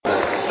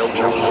No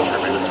challenges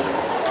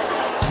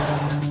remaining.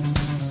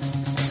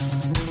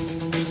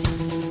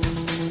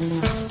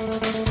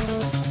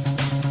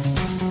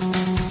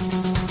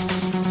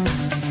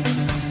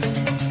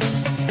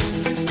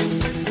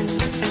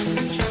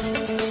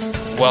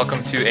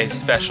 Welcome to a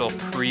special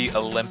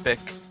pre-Olympic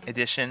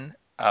edition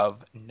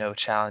of No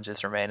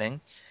Challenges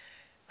Remaining.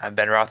 I'm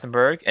Ben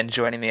Rothenberg, and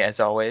joining me as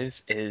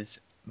always is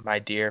my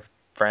dear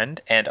friend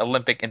and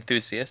Olympic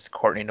enthusiast,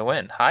 Courtney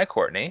Nguyen. Hi,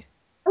 Courtney.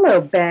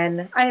 Hello,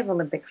 Ben. I have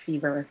Olympic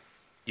fever.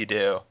 You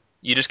do.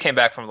 You just came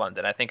back from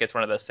London. I think it's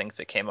one of those things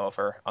that came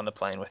over on the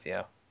plane with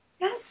you.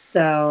 Guess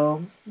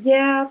so.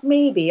 Yeah,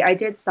 maybe. I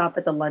did stop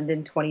at the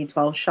London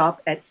 2012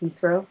 shop at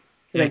Heathrow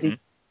because I Hmm. did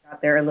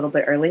got there a little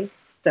bit early.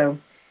 So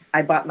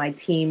I bought my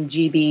Team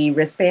GB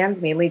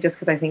wristbands mainly just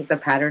because I think the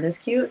pattern is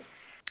cute.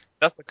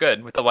 That's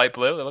good. With the light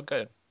blue, they look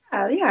good.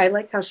 Yeah, I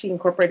liked how she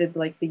incorporated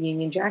like the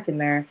Union Jack in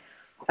there.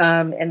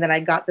 And then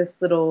I got this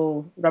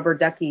little rubber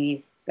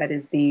ducky that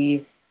is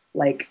the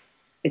like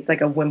it's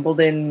like a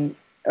Wimbledon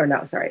or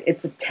no, sorry,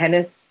 it's a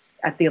tennis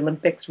at the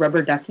Olympics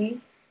rubber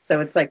ducky. So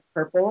it's like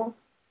purple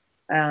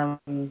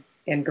and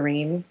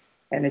green,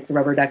 and it's a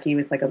rubber ducky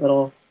with like a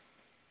little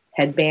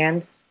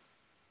headband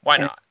Why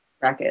and a not?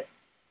 racket.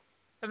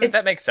 That It's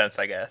that makes sense,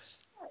 I guess.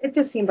 it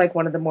just seemed like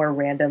one of the more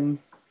random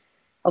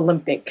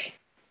Olympic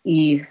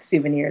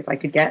souvenirs I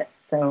could get.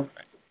 So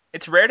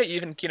It's rare to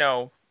even,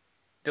 the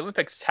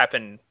Olympics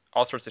happen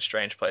all sorts of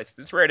strange places.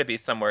 It's rare to be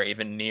somewhere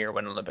even near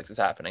when Olympics is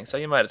happening, so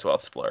you might as well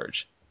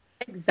splurge.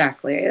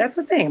 exactly, that's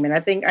the thing. I mean, I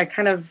think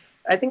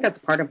that's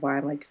part of why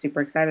I'm like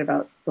super excited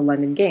about the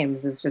London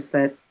Games. Is just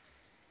that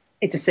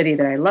it's a city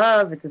that I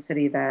love. It's a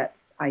city that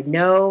I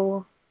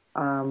know.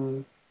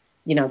 Um,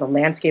 the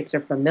landscapes are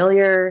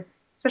familiar,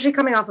 especially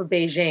coming off of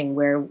Beijing,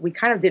 where we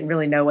kind of didn't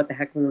really know what the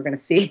heck we were going to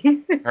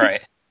see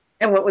Right.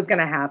 and what was going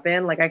to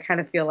happen. Like, I kind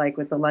of feel like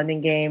with the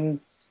London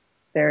Games,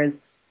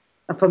 there's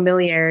a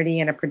familiarity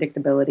and a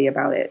predictability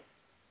about it.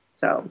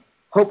 So,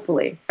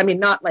 hopefully, I mean,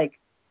 not like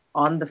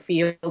on the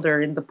field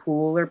or in the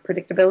pool or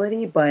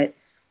predictability, but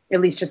at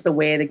least just the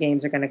way the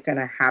games are going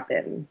to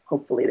happen.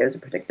 Hopefully, there's a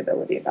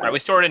predictability about Right, we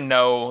it. sort of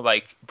know,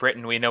 like,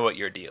 Britain, we know what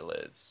your deal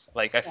is.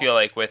 Like, I Yeah. feel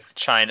like with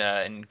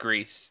China and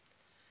Greece,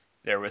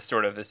 there was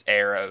sort of this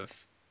air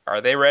of,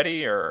 are they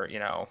ready? Or,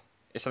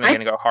 is something I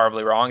going to go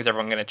horribly wrong? Is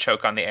everyone going to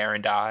choke on the air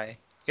and die?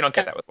 You don't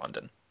get that with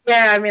London.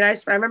 Yeah, I mean, I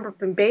remember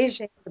in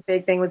Beijing, the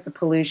big thing was the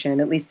pollution,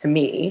 at least to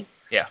me.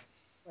 Yeah.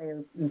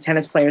 The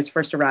tennis players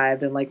first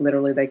arrived and like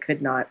literally they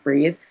could not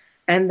breathe.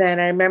 And then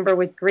I remember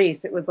with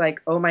Greece, it was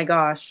like, oh my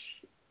gosh,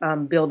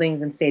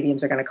 buildings and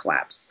stadiums are going to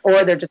collapse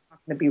or they're just not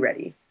going to be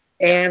ready.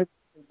 Yeah. And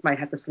athletes might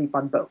have to sleep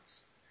on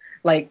boats,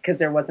 like because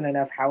there wasn't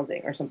enough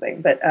housing or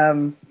something. But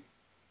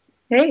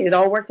hey, it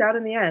all worked out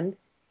in the end.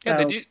 Yeah,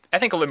 they So do. I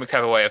think Olympics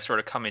have a way of sort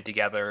of coming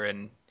together,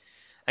 and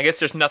I guess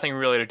there's nothing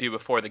really to do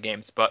before the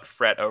games but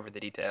fret over the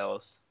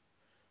details.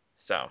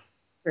 So,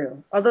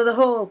 true. Although the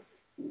whole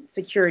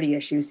security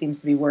issue seems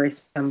to be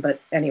worrisome. But,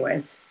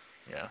 anyways,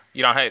 yeah.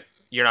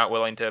 You're not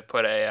willing to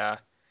put a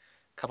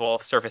couple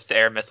of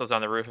surface-to-air missiles on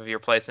the roof of your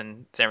place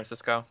in San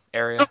Francisco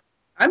area?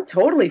 I'm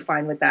totally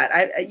fine with that.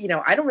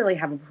 I don't really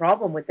have a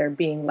problem with there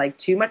being like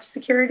too much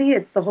security.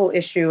 It's the whole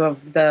issue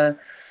of the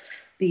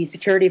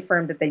security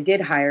firm that they did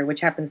hire, which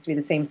happens to be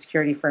the same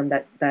security firm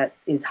that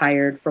is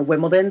hired for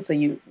Wimbledon. So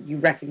you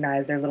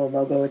recognize their little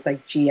logo. It's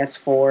like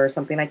GS4 or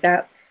something like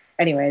that.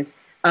 Anyways,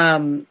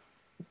 um,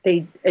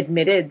 they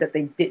admitted that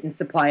they didn't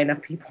supply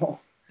enough people.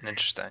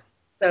 Interesting.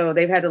 So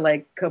they've had to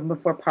like come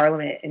before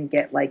Parliament and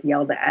get like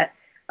yelled at.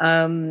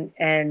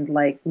 And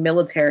like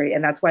military,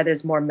 and that's why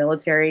there's more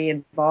military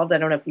involved. I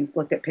don't know if you've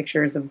looked at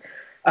pictures of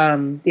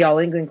the All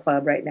England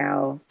Club right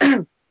now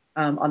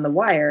on the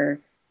wire,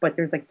 but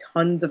there's like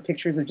tons of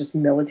pictures of just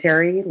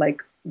military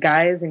like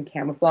guys in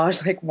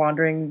camouflage like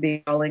wandering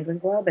the All England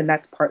Club, and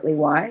that's partly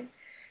why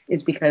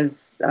is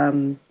because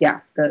yeah,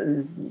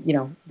 the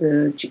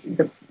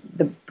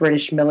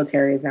British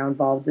military is now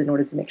involved in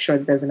order to make sure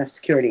that there's enough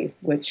security,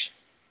 which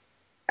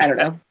I don't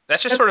That know.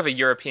 that's just sort of a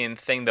European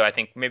thing, though. I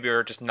think maybe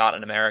we're just not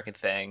an American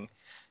thing.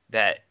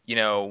 That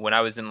when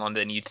I was in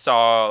London, you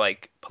saw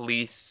like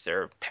police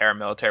or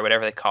paramilitary,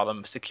 whatever they call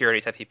them, security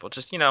type people,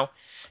 just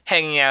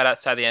hanging out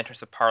outside the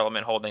entrance of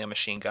Parliament holding a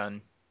machine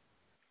gun.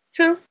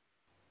 True.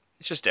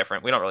 It's just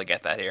different. We don't really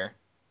get that here.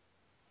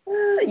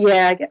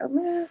 Yeah,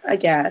 I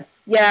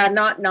guess. Yeah,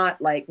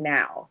 not like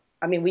now.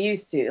 I mean, we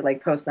used to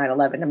like post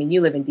 9/11. I mean,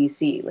 you live in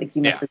DC, like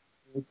you must Yeah, have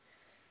seen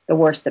the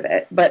worst of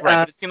it. But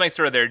right. But it seemed like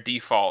sort of their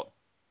default,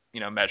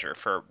 measure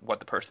for what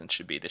the person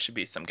should be. There should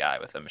be some guy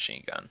with a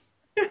machine gun.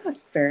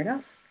 fair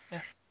enough.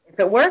 Yeah, If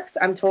it works,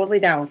 I'm totally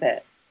down with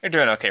it. they're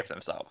doing okay for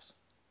themselves.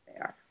 They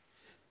are.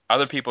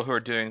 Other people who are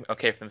doing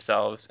okay for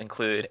themselves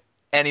include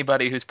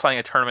anybody who's playing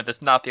a tournament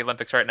that's not the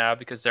Olympics right now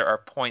because there are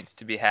points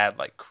to be had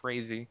like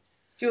crazy.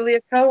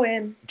 Julia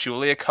Cohen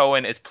Julia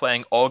Cohen is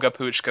playing Olga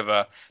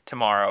Puchkova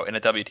tomorrow in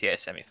a WTA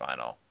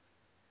semifinal.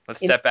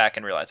 Let's in step back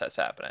and realize that's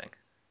happening.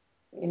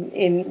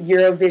 in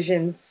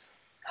Eurovision's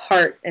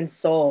heart and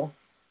soul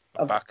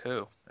of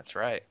Baku, that's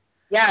right.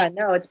 Yeah,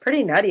 no, it's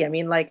pretty nutty. I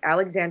mean, like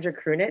Alexandra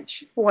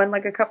Krunic won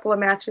like a couple of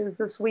matches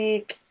this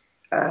week.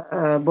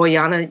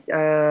 Bojana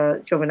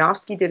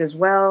Jovanovski did as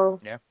well.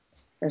 Yeah.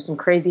 There's some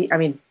crazy. I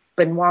mean,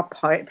 Benoit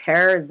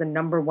Paire is the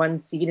number one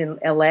seed in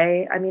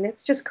LA. I mean,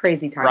 it's just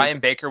crazy times. Brian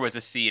Baker was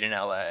a seed in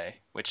LA,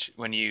 which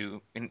I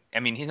mean,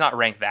 he's not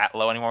ranked that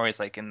low anymore. He's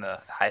like in the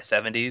high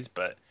 70s,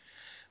 but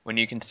when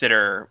you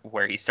consider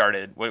where he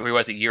started, where he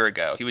was a year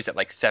ago, he was at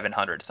like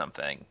 700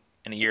 something,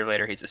 and a year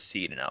later he's a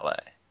seed in LA.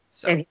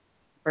 So, And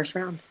first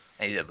round.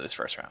 and he did lose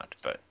first round,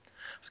 but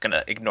I was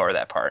gonna ignore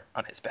that part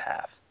on his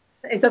behalf.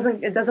 It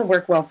doesn't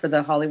work well for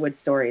the Hollywood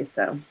stories.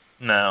 So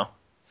No,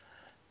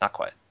 not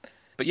quite.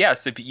 But yeah,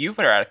 so you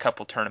were at a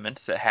couple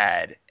tournaments that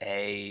had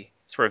a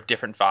sort of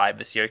different vibe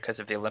this year because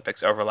of the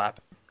Olympics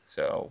overlapping.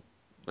 So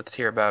let's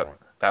hear about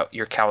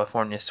your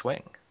California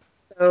swing.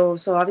 so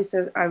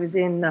obviously I was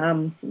in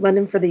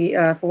London for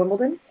the for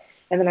Wimbledon,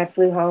 and then I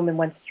flew home and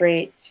went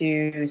straight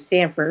to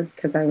Stanford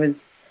because I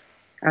was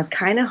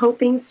kind of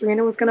hoping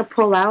Serena was going to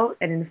pull out,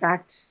 and in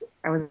fact,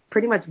 I was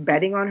pretty much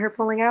betting on her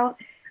pulling out,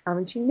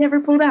 and she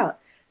never pulled out.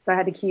 So I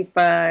had to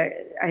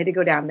I had to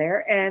go down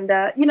there, and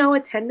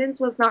attendance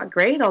was not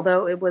great,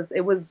 although it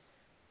was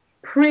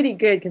pretty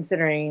good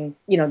considering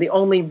the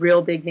only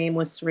real big name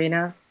was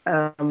Serena.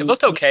 It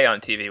looked okay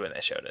on TV when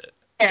they showed it.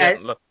 It Yeah,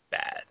 didn't look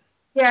bad.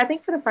 yeah, I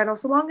think for the final,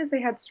 so long as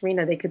they had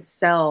Serena, they could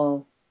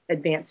sell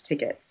advance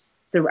tickets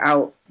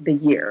throughout the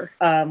year,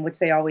 which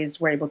they always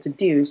were able to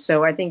do.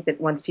 So I think that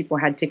once people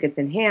had tickets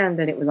in hand,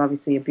 and it was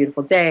obviously a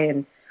beautiful day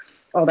and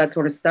all that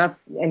sort of stuff,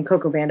 and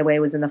Coco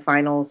Vandaway was in the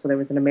final, so there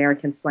was an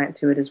American slant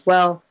to it as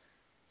well.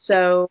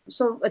 So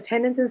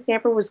attendance in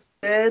Stanford was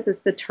good.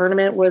 The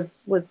tournament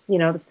was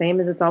the same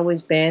as it's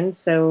always been.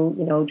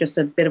 So just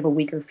a bit of a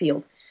weaker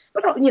field,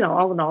 but all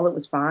in all, it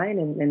was fine.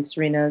 And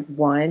Serena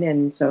won,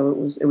 and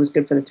so it was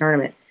good for the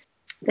tournament.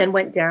 Then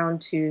went down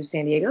to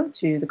San Diego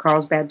to the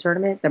Carlsbad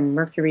tournament, the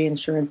Mercury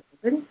Insurance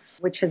Open,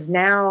 which has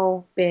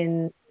now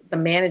been the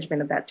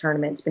management of that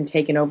tournament's been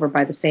taken over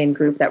by the same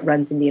group that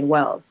runs Indian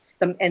Wells.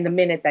 And the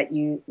minute that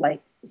you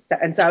like,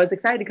 and so I was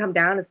excited to come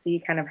down to see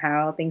kind of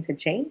how things had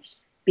changed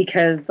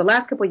because the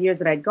last couple of years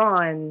that I'd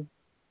gone,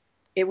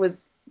 it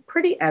was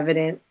pretty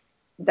evident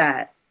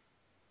that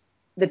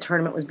the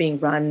tournament was being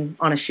run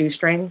on a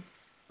shoestring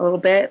a little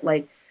bit.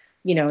 Like,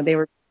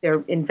 they're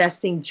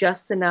investing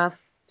just enough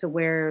to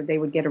where they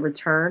would get a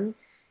return.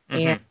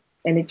 And Hmm.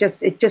 and it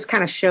just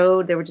kind of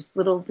showed there were just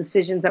little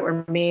decisions that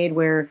were made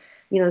where,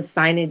 the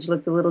signage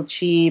looked a little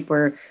cheap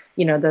or,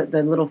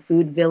 the little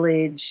food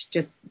village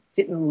just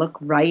didn't look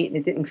right and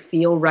it didn't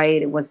feel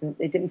right.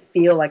 It didn't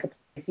feel like a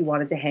place you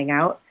wanted to hang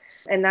out.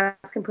 And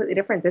that's completely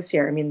different this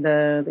year. I mean,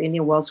 the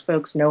Indian Wells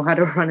folks know how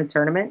to run a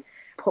tournament.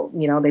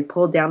 They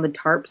pulled down the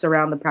tarps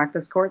around the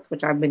practice courts,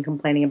 which I've been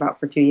complaining about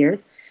for 2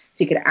 years,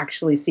 so you could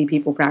actually see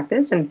people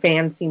practice, and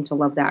fans seem to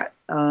love that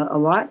a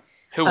lot.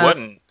 Who Uh,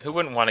 wouldn't? Who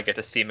wouldn't want to get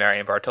to see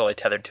Marion Bartoli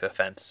tethered to a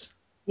fence?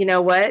 you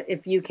know what?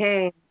 If you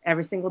came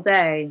every single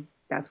day,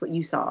 that's what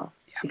you saw.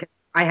 Yeah. Because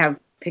I have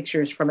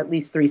pictures from at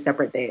least 3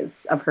 separate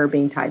days of her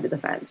being tied to the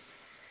fence,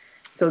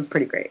 so it's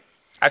pretty great.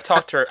 I've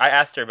talked to her. I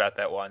asked her about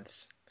that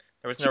once.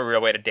 There was no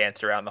real way to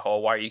dance around the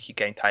whole "why you keep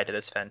getting tied to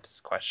this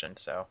fence" question.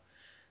 So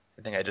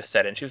I think I just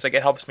said it. And she was like,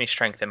 "It helps me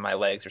strengthen my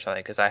legs or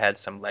something because I had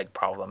some leg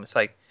problems."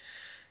 Like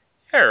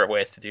there are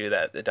ways to do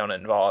that that don't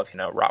involve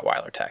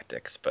Rottweiler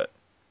tactics, but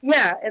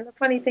Yeah, and the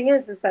funny thing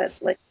is that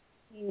like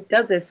he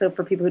does this. So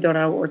for people who don't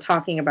know what we're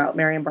talking about,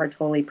 Marion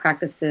Bartoli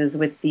practices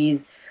with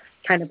these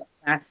kind of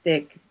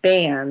elastic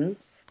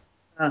bands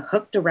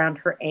hooked around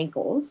her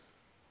ankles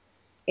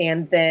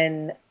and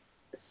then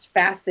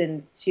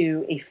fastened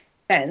to a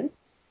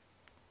fence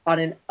on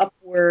an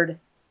upward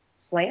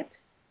slant,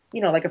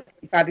 like a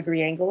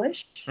 45-degree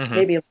angle-ish, hmm.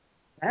 maybe like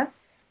that.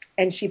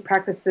 And she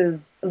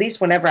practices, at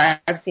least whenever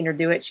I've seen her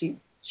do it,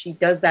 she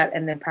does that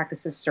and then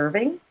practices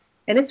serving.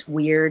 And it's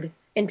weird.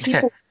 And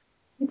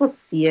people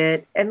see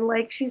it and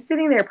like she's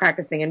sitting there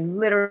practicing and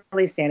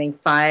literally standing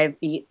 5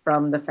 feet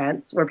from the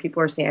fence where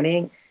people are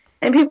standing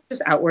and people are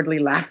just outwardly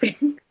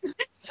laughing.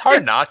 It's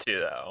hard not to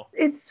though.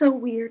 It's so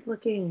weird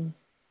looking.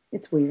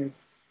 It's weird,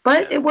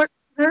 but Yeah, it worked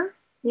for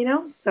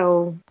her,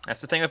 so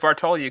that's the thing with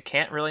Bartoli. You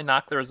can't really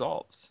knock the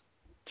results.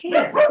 you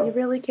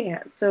really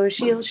can't. So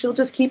she'll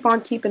just keep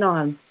on keeping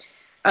on.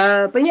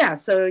 But yeah,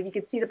 so you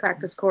could see the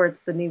practice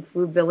courts. The new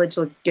food village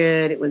looked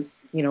good. It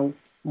was,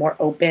 more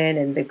open,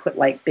 and they put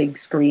like big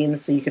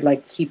screens so you could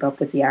like keep up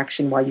with the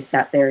action while you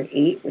sat there and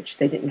ate, which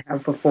they didn't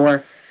have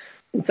before.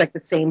 It's like the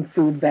same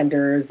food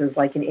vendors as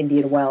like in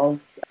Indian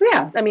Wells. So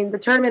yeah, I mean the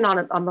tournament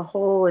on the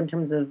whole, in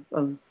terms of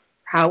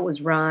how it was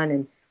run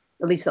and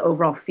at least the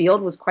overall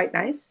field was quite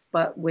nice.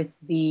 But with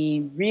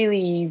the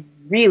really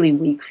really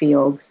weak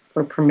field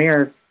for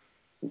Premier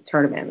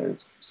tournament, it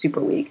was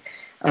super weak.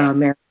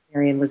 Yeah.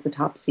 Marion was the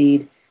top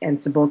seed, and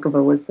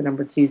Cibulkova was the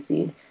number 2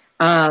 seed.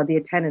 The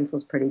attendance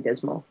was pretty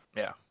dismal.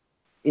 Yeah.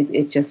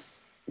 It just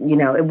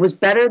it was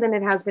better than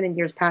it has been in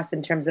years past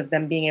in terms of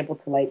them being able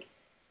to like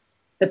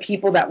the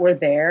people that were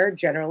there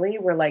generally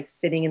were like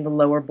sitting in the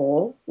lower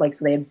bowl, like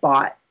so they had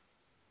bought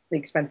the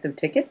expensive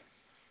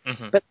tickets.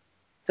 Hmm. But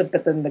So,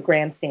 but then the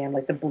grandstand,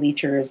 like the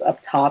bleachers up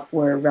top,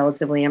 were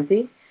relatively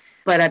empty.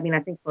 But I mean, I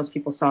think most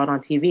people saw it on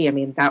TV. I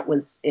mean, that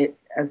was it,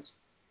 as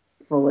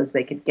full as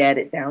they could get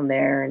it down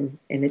there, and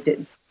it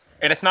didn't.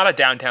 And it's not a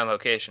downtown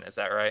location, is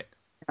that right?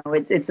 No,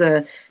 it's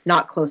a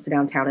not close to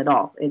downtown at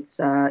all. It's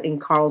in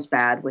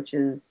Carlsbad, which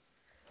is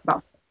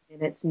about 5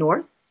 minutes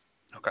north.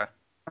 Okay.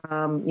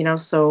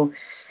 So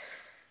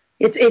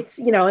it's it's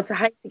a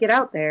hike to get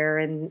out there,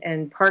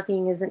 and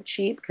parking isn't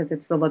cheap because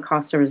it's the La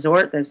Costa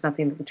Resort. There's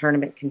nothing that the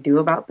tournament can do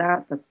about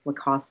that. That's La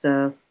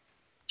Costa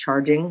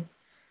charging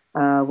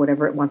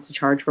whatever it wants to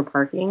charge for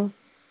parking.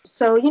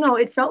 So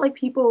it felt like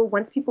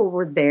once people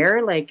were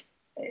there, like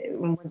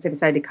once they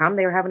decided to come,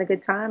 they were having a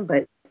good time.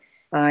 But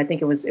I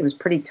think it was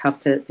pretty tough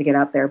to get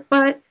out there.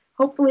 But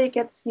hopefully, it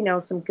gets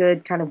some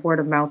good kind of word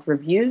of mouth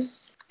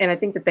reviews. And I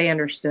think that they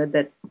understood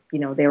that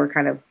they were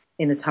kind of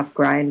in a tough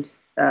grind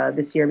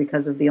this year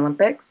because of the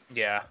Olympics.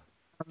 Yeah.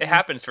 It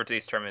happens for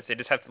these tournaments. They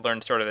just have to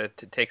learn sort of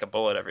to take a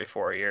bullet every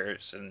 4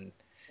 years, and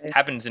it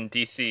happens in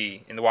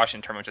DC in the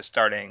Washington tournament, which is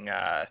starting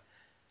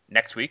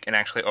next week and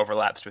actually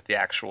overlaps with the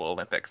actual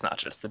Olympics, not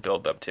just the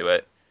build up to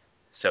it.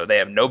 So they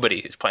have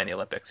nobody who's playing the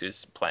Olympics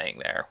who's playing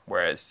there,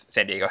 whereas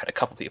San Diego had a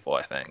couple people,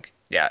 I think.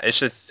 Yeah, it's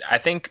just I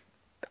think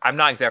I'm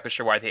not exactly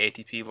sure why the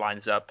ATP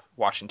lines up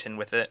Washington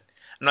with it.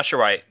 I'm not sure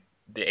why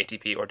the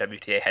ATP or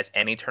WTA has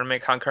any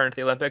tournament concurrent to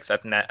the Olympics. I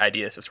think that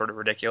idea is just sort of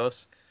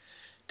ridiculous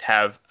to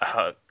have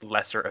a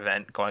lesser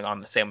event going on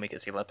the same week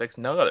as the Olympics.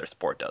 No other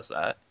sport does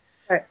that.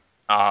 Right.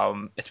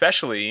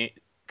 Especially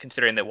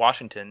considering that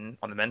Washington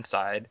on the men's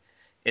side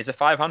is a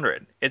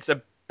 500. It's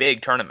a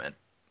big tournament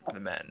for the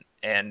men,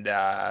 and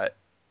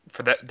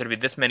for that there to be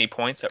this many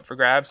points up for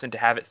grabs and to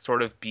have it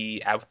sort of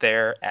be out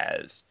there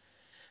as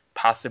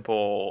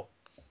possible,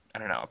 I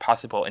don't know, a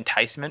possible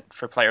enticement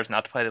for players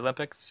not to play the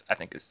Olympics, I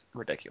think is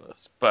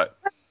ridiculous. But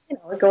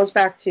It goes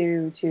back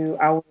to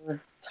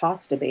our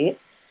toss debate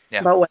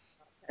yeah, about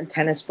whether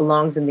tennis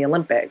belongs in the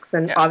Olympics.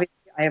 And yeah.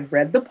 obviously, I have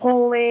read the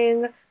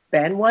polling.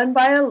 Ben won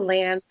by a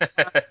land.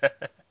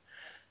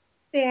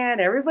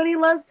 Stand. Everybody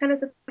loves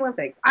tennis at the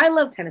Olympics. I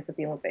love tennis at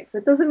the Olympics.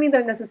 It doesn't mean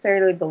that it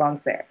necessarily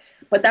belongs there.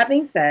 But that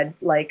being said,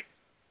 like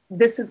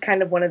this is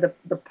kind of one of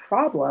the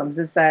problems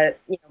is that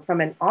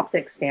from an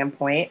optics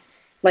standpoint,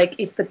 like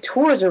if the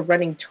tours are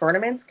running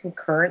tournaments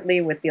concurrently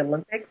with the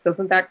Olympics,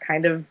 doesn't that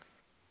kind of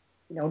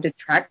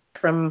detract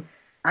from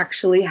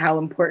actually how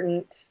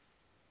important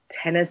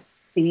tennis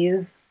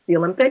sees the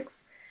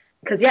Olympics?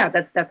 Because yeah,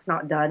 that's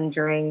not done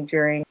during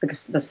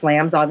the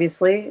slams.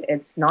 Obviously,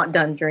 it's not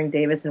done during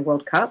Davis and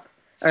World Cup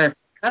or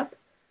Cup.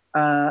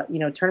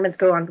 Tournaments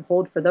go on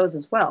hold for those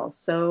as well.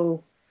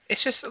 So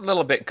It's just a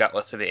little bit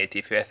gutless of the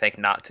ATP, I think,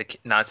 not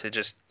to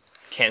just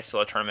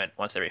cancel a tournament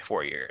once every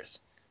 4 years.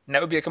 And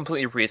that would be a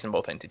completely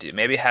reasonable thing to do.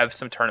 Maybe have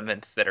some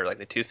tournaments that are like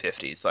the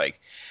 250s, like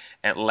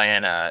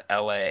Atlanta,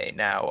 LA,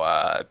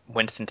 now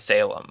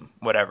Winston-Salem,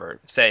 whatever.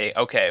 Say,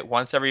 okay,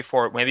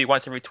 maybe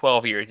once every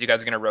 12 years, you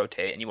guys are going to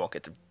rotate and you won't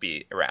get to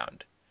be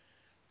around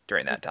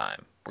during that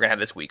time. We're going to have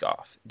this week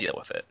off. Deal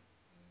with it.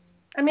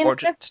 I mean, Or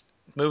just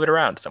move it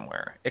around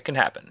somewhere. It can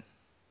happen.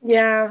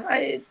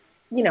 yeah,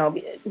 you know,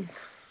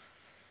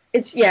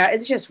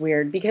 it's just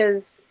weird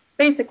because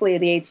basically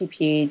the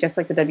ATP, just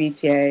like the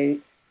WTA,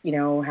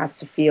 has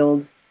to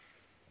field,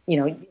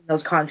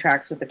 those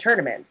contracts with the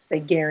tournaments. They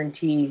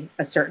guarantee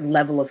a certain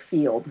level of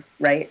field,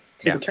 right,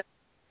 to Yeah. the tournament,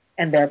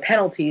 and there are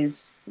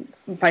penalties,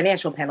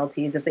 financial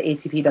penalties, if the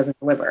ATP doesn't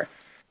deliver.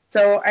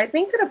 So I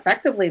think that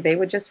effectively they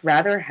would just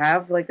rather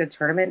have like the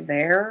tournament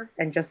there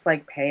and just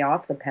like pay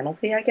off the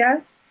penalty, I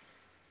guess,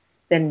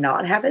 than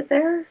not have it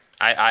there.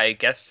 I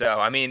guess so.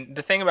 I mean,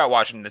 the thing about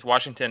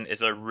Washington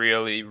is a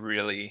really,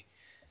 really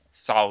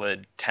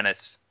solid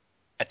tennis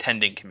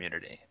attending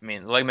community. I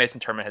mean, the Legg Mason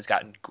tournament has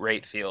gotten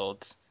great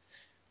fields.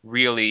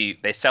 Really,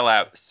 they sell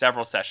out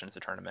several sessions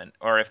of tournament,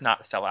 or if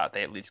not sell out,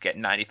 they at least get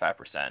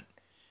 95%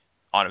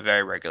 on a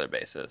very regular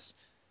basis,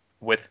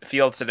 with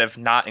fields that have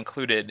not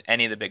included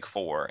any of the big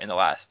four in the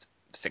last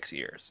 6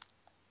 years.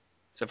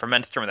 So for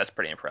men's tournament, that's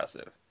pretty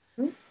impressive.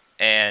 Hmm.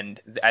 And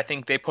I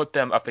think they put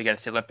them up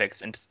against the Olympics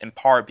in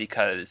part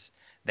because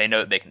they know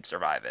that they can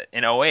survive it.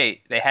 In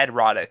 '08, they had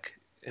Roddick,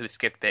 who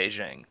skipped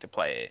Beijing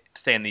to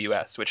stay in the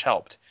U.S., which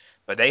helped.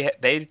 But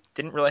they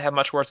didn't really have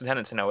much worse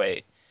attendance in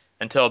 '08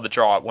 until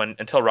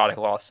Roddick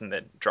lost and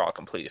the draw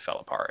completely fell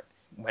apart.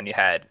 When you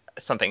had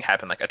something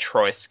happen like a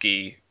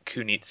Troitsky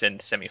Kunitsin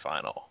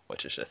semifinal, that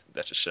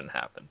just shouldn't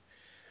happen.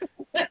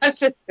 That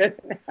just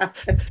didn't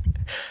happen.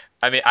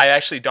 I mean, I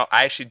actually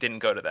didn't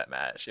go to that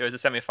match. It was a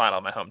semifinal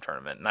of my home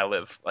tournament, and I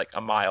live like a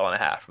mile and a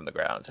half from the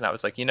grounds. And I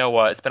was like, you know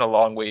what? It's been a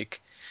long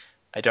week.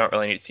 I don't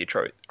really need to see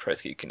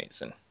Troitsky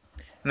Knudsen.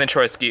 And then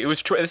Troitsky,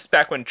 this is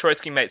back when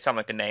Troitsky might sound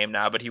like a name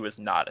now, but he was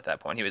not at that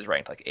point. He was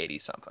ranked like 80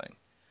 something.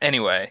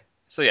 Anyway,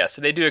 so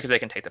they do it because they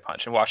can take the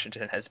punch. And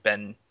Washington has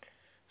been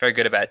very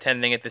good about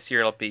attending it this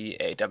year. It'll be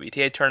a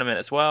WTA tournament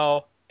as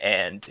well.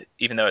 And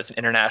even though it's an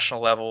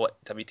international level,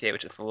 WTA,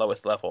 which is the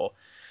lowest level,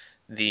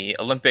 the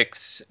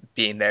Olympics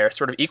being there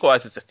sort of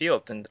equalizes the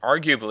field, and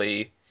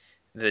arguably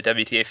the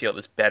WTA field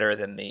is better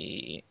than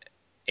the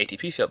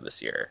ATP field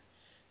this year.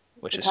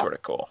 which is sort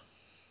of cool.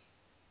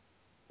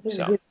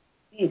 So, Who's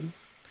seed?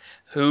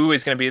 who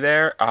is going to be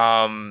there?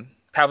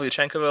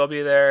 Pavlyuchenko will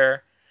be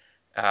there.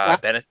 Wow.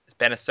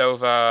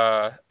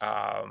 Benisova.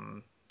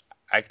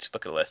 I could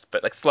look at a list,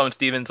 but like Sloane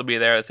Stephens will be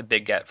there. That's a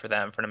big get for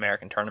them for an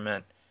American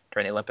tournament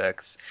during the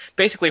Olympics.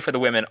 Basically, for the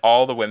women,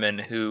 all the women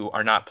who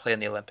are not playing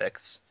the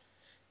Olympics,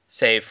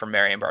 save for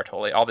Marion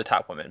Bartoli, all the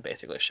top women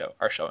basically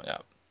are showing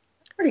up.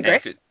 Pretty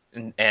And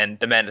great. and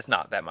the men is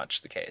not that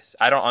much the case.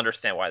 I don't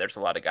understand why there's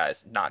a lot of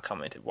guys not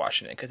coming to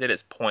Washington because it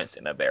is points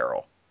in a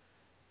barrel.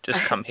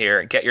 Just come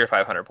here, get your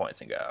 500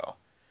 points, and go.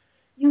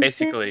 You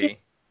sit here Basically,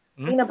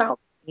 and complain about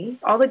money.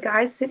 All the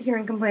guys sit here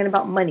and complain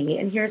about money,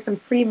 and here's some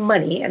free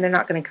money, and they're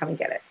not going to come and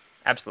get it.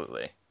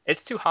 absolutely.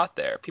 It's too hot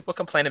there. People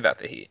complain about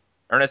the heat.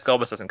 Ernest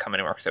Gulbis doesn't come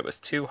anymore because it was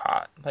too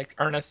hot. Like,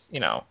 Ernest,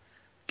 get out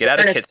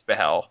of Ernest,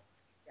 Kitzbühel,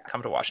 yeah.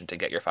 come to Washington,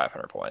 get your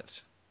 500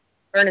 points.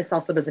 Ernest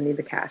also doesn't need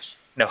the cash.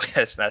 No,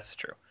 that's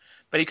true.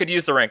 But he could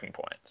use the ranking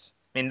points.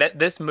 I mean,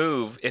 this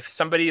move, if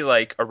somebody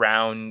like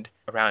around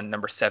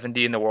number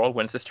 70 in the world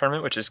wins this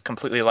tournament, which is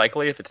completely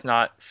likely if it's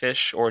not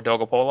Fish or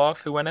Dolgopolov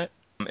who win it,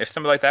 if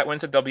somebody like that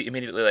wins it, they'll be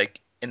immediately like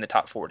in the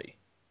top 40.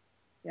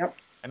 Yep.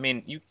 I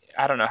mean,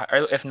 I don't know,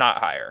 if not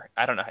higher.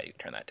 I don't know how you can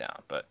turn that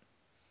down, but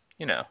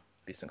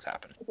these things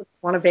happen.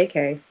 Want a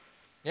vacay.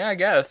 Yeah, I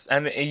guess.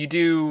 And you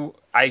do.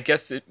 I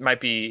guess it might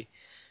be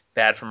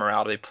bad for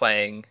morale to be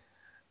playing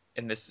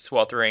in this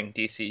sweltering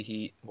DC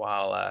heat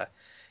while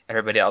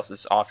everybody else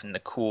is off in the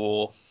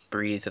cool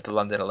breeze at the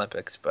London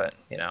Olympics. But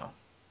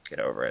get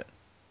over it.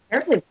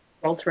 Apparently,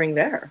 sweltering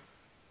there.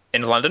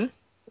 In London?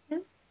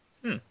 Mhm.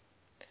 Hmm.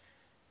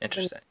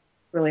 Interesting.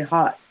 It's really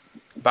hot.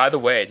 By the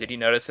way, did you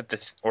notice that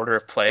this order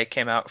of play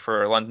came out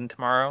for London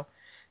tomorrow,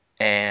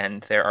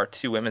 and there are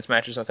 2 women's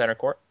matches on center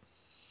court?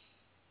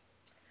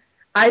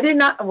 I did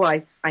not.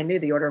 Well, I knew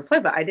the order of play,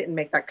 but I didn't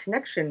make that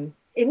connection.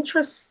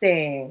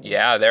 Interesting.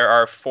 Yeah, there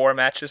are 4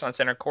 matches on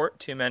center court,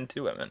 2 men,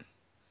 2 women,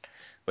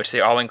 which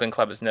the All England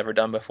Club has never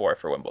done before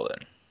for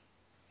Wimbledon.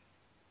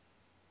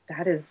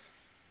 That is.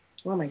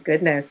 Oh my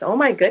goodness. Oh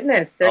my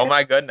goodness. They're Oh gonna.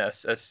 my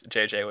goodness, as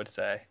JJ would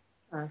say.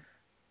 Uh,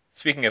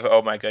 Speaking of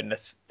oh my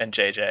goodness and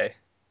JJ,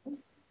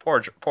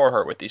 poor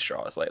her with these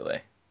draws lately.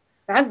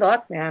 bad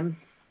luck, man.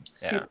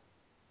 Yeah. Super.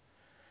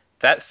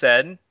 That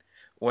said,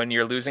 when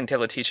you're losing to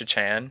Letitia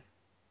Chan,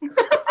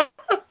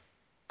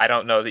 I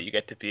don't know that you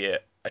get to be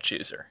a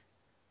chooser.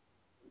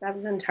 That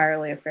is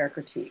entirely a fair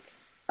critique.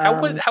 How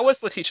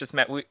was Letitia's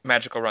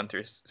magical run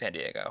through San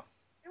Diego?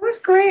 It was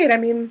great. I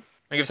mean,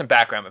 Let me give some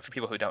background for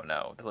people who don't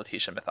know the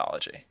Letitia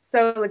mythology.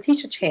 so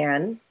Letitia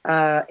Chan,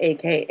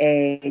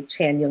 aka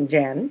Chan Young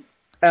Jan,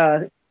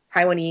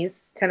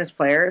 Taiwanese tennis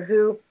player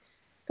who,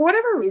 for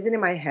whatever reason in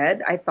my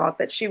head, I thought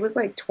that she was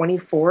like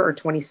 24 or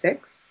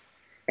 26,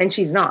 and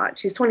she's not.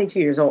 She's 22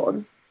 years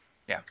old,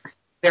 Yeah.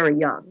 very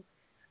young.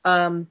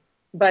 Um,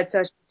 but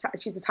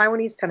she's a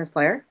Taiwanese tennis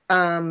player,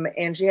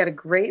 and she had a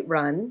great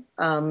run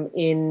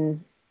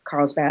in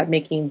Carlsbad,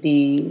 making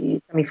the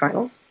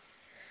semifinals,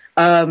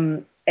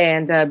 and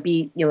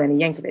beat Jelena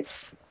Jankovic.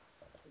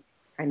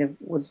 Kind of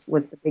was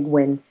the big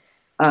win,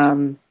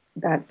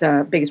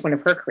 that biggest win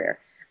of her career.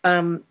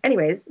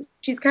 Anyways,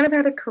 she's kind of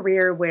had a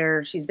career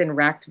where she's been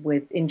racked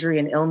with injury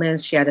and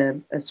illness. She had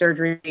a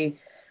surgery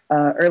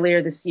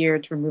earlier this year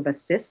to remove a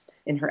cyst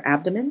in her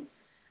abdomen.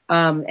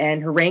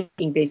 And her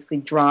ranking basically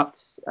dropped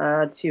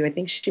to, I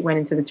think she went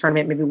into the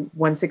tournament maybe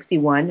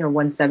 161 or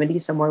 170,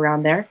 somewhere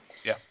around there.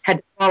 Yeah. Had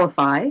to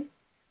qualify.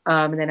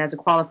 And then as a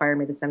qualifier,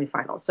 made the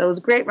semifinals. So it was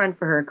a great run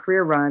for her,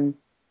 career run.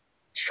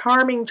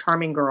 Charming,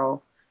 charming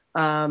girl,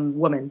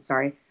 woman,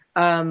 sorry.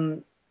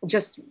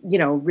 Just,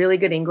 really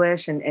good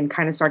English and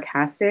kind of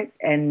sarcastic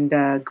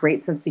and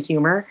great sense of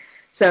humor.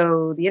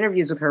 So the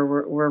interviews with her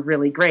were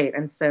really great.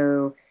 And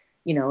so,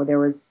 there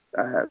was,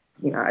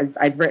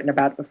 I've written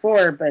about it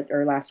before,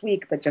 or last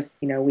week, but just,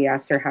 we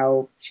asked her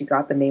how she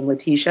got the name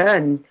Letitia,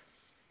 and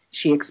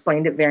she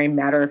explained it very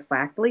matter of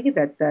factly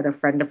that a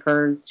friend of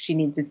hers, she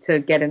needed to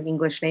get an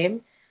English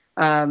name,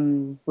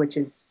 which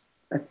is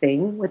a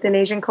thing within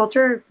Asian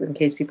culture. In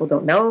case people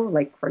don't know,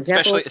 like for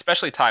example,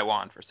 Especially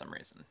Taiwan for some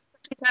reason.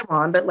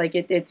 Taiwan, but like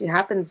it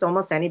happens to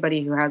almost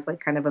anybody who has like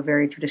kind of a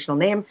very traditional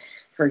name.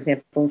 For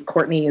example,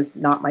 Courtney is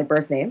not my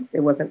birth name. It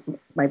wasn't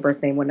my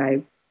birth name when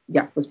I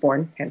was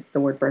born, hence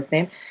the word birth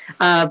name.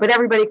 But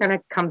everybody kind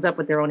of comes up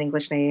with their own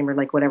English name or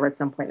like whatever at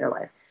some point in their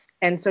life.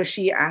 And so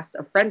she asked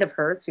a friend of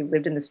hers who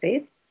lived in the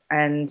States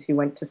and who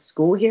went to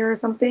school here or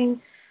something,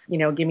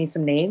 give me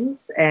some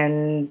names.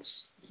 And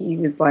he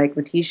was like,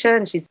 Letitia.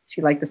 And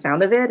she liked the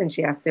sound of it. And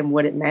she asked him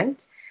what it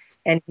meant.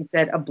 And he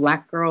said, a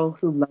black girl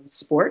who loves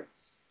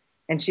sports.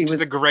 And she Which is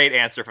was a great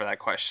answer for that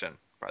question,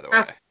 by the way.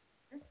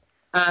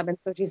 asked, and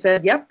so she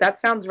said, yep, that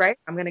sounds right.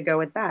 I'm going to go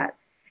with that.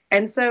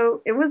 And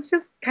so it was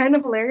just kind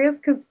of hilarious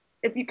because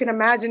if you can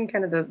imagine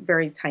kind of the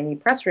very tiny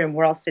press room,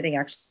 we're all sitting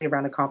actually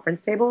around a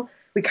conference table.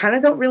 We kind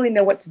of don't really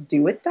know what to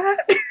do with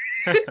that.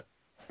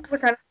 We're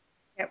kind of,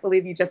 can't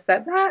believe you just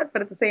said that.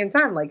 But at the same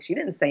time, like she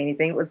didn't say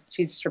anything.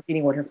 She's just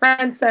repeating what her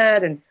friend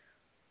said. And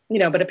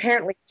But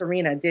apparently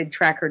Serena did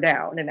track her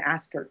down and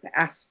asked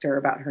her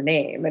about her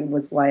name and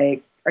was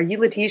like, "Are you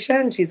Letitia?"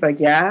 And she's like,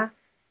 "Yeah."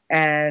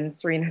 And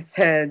Serena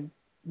said,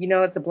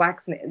 that's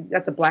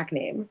a black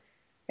name."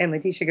 And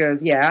Letitia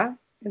goes, "Yeah."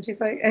 And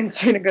she's like, and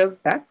Serena goes,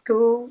 "That's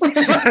cool."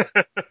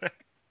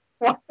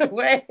 Walked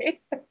away.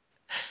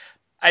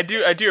 I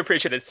do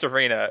appreciate it,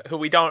 Serena, who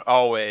we don't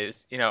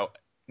always,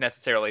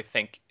 necessarily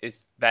think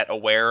is that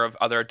aware of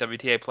other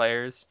WTA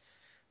players,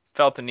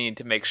 felt the need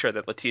to make sure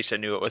that Letitia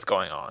knew what was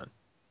going on.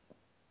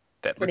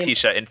 That Pretty much.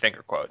 Letitia, in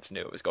finger quotes,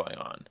 knew what was going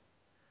on.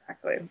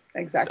 Exactly.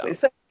 Exactly.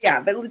 So, So yeah,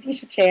 but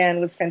Letitia Chan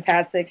was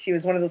fantastic. She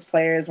was one of those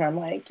players where I'm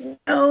like,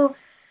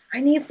 I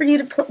need for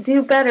you to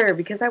do better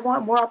because I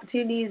want more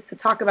opportunities to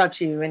talk about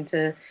you and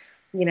to,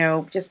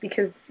 just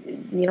because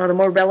the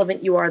more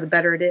relevant you are, the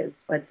better it is.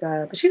 But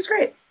she was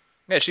great.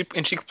 yeah, she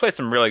played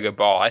some really good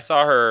ball. I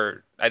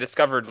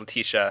discovered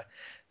Letitia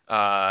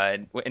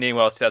in Indian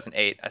Wells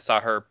 2008. I saw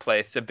her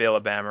play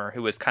Sibylla Bammer,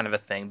 who was kind of a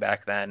thing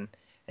back then,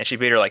 and she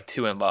beat her like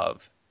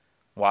 2-in-love,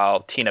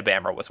 while Tina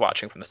Bammer was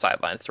watching from the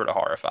sidelines, sort of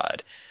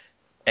horrified.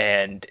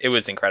 And it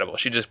was incredible.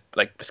 She just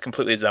like was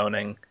completely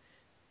zoning,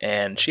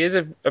 and she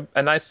is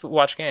a nice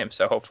watch game.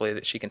 So hopefully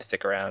that she can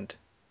stick around.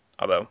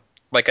 Although,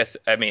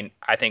 I mean,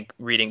 I think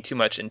reading too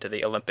much into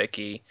the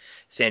Olympic-y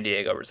San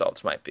Diego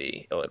results might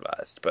be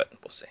ill-advised, but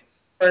we'll see.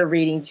 Or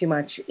reading too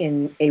much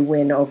in a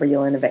win over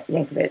Jelena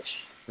Yankovic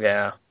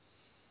Yeah,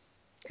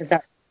 because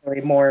that's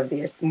really more of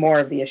the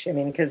issue. I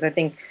mean, because I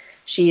think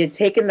she had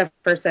taken the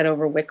first set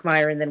over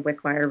Wickmeyer and then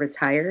Wickmeyer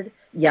retired.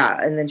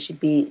 Yeah, and then she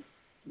beat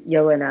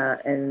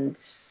Jelena and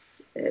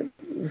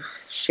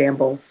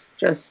shambles,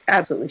 just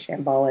absolutely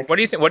shambolic. What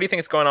do you think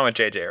is going on with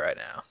JJ right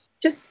now?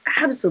 Just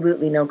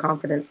absolutely no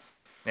confidence.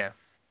 Yeah,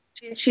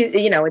 It's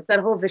that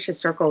whole vicious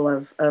circle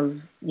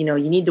of you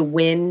need to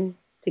win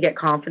to get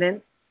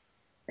confidence,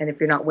 and if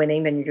you're not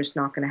winning, then you're just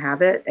not going to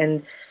have it.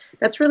 And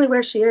that's really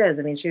where she is.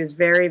 I mean, she was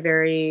very,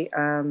 very,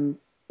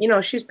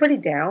 she was pretty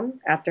down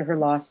after her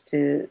loss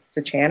to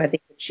Chan. I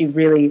think she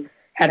really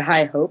had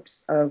high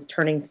hopes of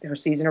turning her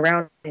season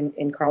around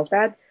in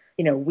Carlsbad.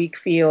 Weak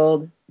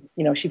field.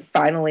 She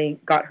finally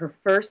got her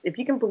first, if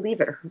you can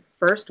believe it, her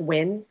first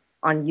win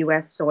on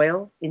U.S.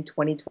 soil in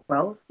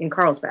 2012 in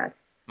Carlsbad.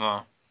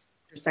 well,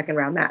 Her second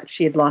round match.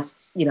 She had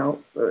lost,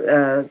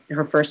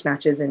 her first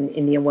matches in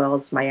Indian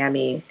Wells,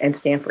 Miami, and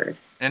Stanford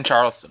in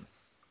Charleston.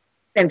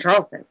 and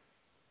Charleston.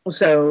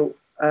 So,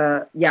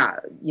 yeah,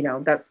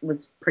 that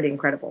was pretty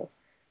incredible.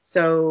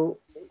 So,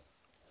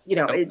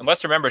 And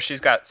let's remember she's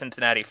got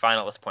Cincinnati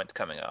finalist points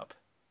coming up.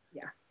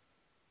 yeah,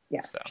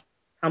 yeah, So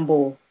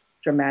humble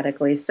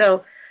dramatically.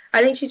 So,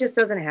 I think she just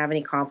doesn't have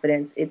any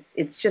confidence. It's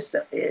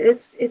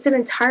an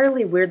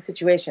entirely weird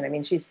situation. I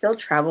mean, she still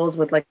travels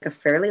with like a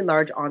fairly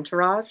large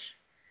entourage,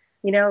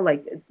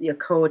 like a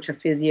coach, a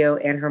physio,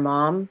 and her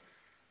mom,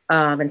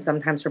 and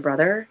sometimes her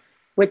brother.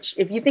 Which,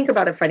 if you think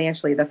about it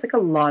financially, that's like a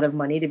lot of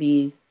money to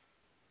be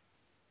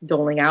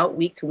doling out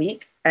week to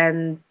week.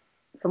 And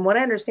from what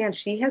I understand,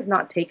 she has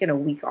not taken a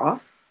week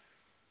off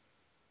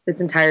this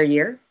entire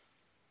year.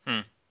 hmm.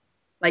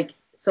 Like,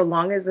 so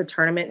long as the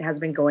tournament has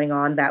been going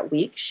on that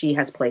week, she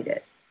has played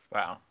it.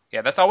 Wow.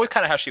 Yeah, that's always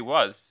kind of how she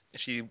was.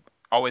 She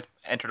always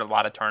entered a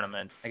lot of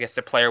tournaments. I guess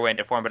to play her way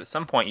into form, but at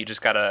some point you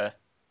just gotta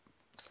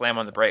slam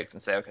on the brakes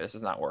and say, okay, this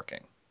is not working.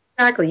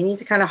 Exactly. You need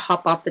to kind of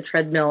hop off the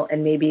treadmill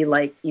and maybe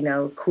like,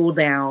 cool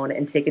down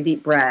and take a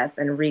deep breath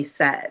and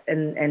reset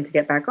and to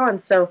get back on.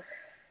 So,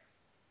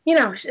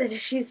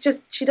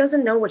 she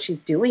doesn't know what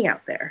she's doing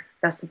out there.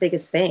 That's the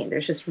biggest thing.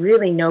 There's just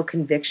really no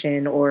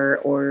conviction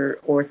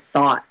or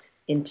thought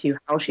into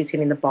how she's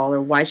hitting the ball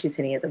or why she's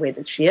hitting it the way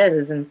that she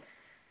is. And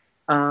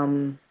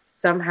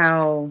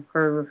somehow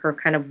her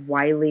kind of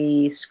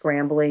wily,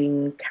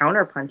 scrambling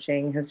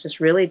counterpunching has just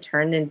really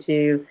turned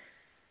into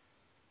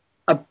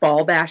a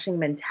ball bashing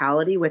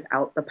mentality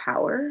without the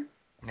power.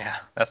 Yeah,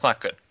 that's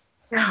not good.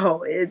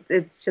 No,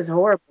 it's just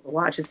horrible to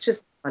watch. It's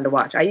just fun to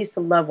watch. I used to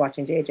love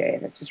watching JJ,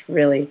 and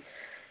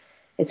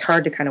it's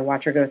hard to kind of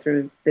watch her go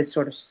through this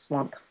sort of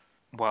slump.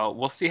 Well,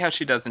 we'll see how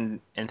she does in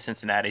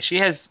Cincinnati.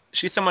 She's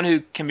someone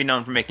who can be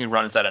known for making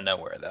runs out of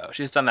nowhere, though.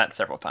 She's done that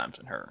several times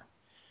in her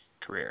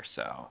career,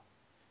 so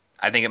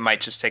I think it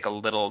might just take a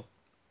little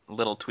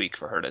tweak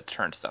for her to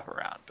turn stuff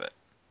around, but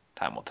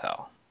time will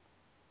tell.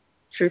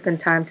 Truth and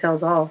time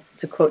tells all,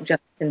 to quote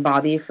Justin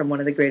Bobby from one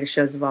of the greatest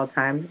shows of all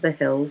time, The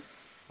Hills.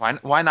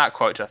 Why not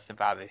quote Justin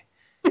Bobby?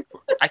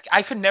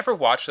 I could never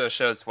watch those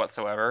shows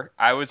whatsoever.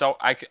 Always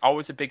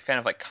a big fan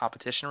of like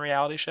competition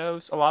reality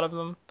shows, a lot of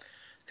them,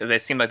 because they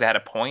seemed like they had a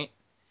point.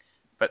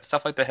 But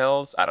stuff like The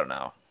Hills, I don't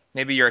know.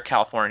 Maybe you're a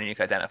Californian, you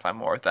could identify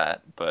more with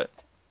that, but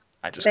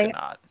I just could Thing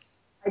not.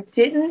 I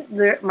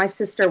didn't. My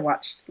sister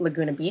watched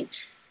Laguna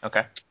Beach,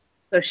 Okay.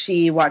 so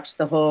she watched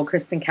the whole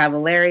Kristen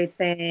Cavallari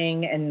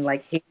thing and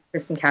like hated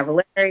Kristen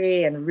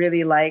Cavallari and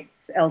really liked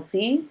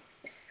LC.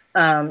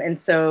 And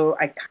so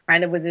I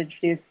kind of was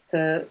introduced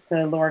to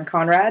Lauren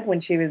Conrad when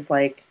she was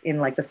like in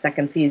like the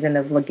second season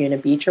of Laguna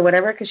Beach or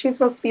whatever, because she's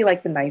supposed to be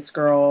like the nice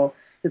girl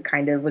who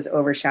kind of was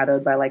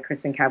overshadowed by like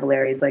Kristen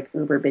Cavallari's like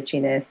uber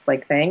bitchiness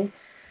like thing.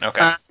 Okay.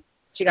 Uh,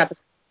 she got to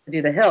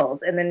do the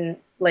hills, and then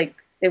like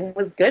it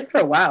was good for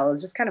a while. It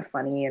was just kind of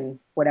funny and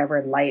whatever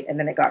and light, and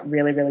then it got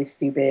really really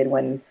stupid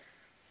when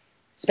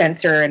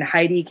Spencer and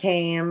Heidi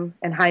came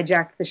and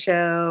hijacked the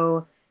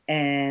show,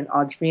 and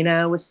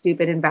Audrina was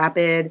stupid and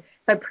vapid.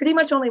 So I pretty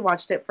much only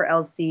watched it for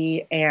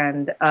Elsie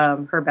and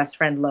her best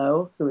friend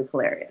Lo, who is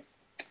hilarious.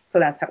 So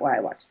that's why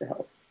I watched The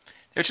Hills.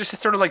 There's just a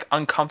sort of like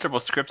uncomfortable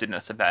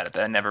scriptedness about it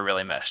that I never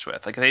really meshed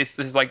with. Like this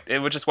is like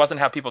it just wasn't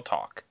how people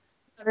talk.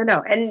 I don't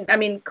know. And I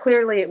mean,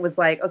 clearly it was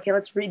like, okay,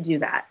 let's redo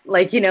that.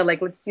 Like,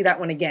 like let's do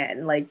that one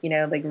again. Like,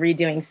 like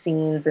redoing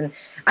scenes. And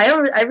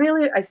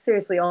I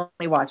seriously only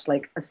watched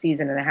like a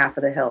season and a half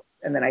of The Hills,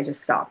 and then I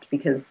just stopped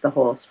because the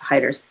whole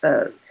Hyder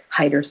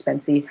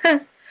Spency, uh,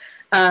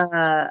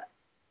 I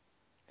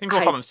think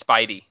we'll call him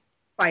Spidey.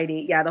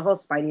 Spidey, yeah, the whole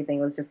Spidey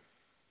thing was just,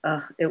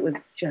 it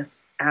was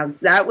just,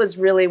 that was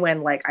really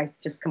when like I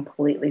just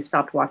completely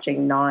stopped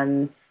watching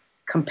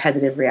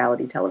non-competitive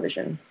reality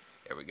television,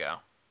 There we go.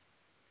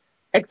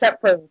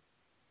 except for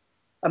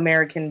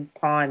American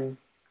Pawn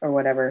or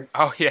whatever.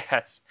 Oh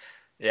yes,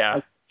 yeah.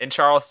 In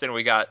Charleston,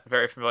 we got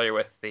very familiar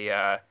with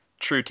the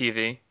True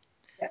TV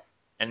Yeah.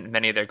 and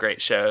many of their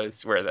great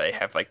shows where they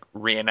have like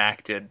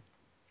reenacted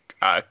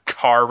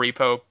car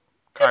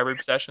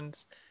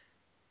repossessions.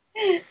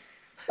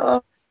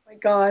 Oh my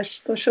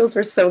gosh, those shows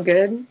were so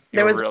good.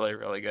 They were really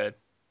really good.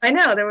 I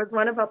know, there was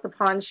one about the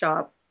pawn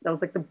shop that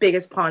was like the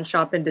biggest pawn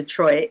shop in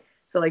Detroit.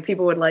 So like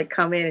people would like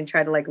come in and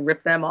try to like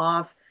rip them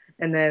off,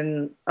 and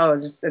then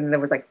and there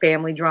was like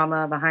family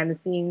drama behind the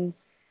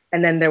scenes,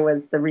 and then there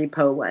was the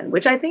repo one,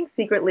 which I think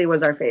secretly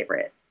was our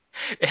favorite.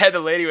 It had the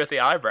lady with the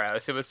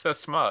eyebrows who was so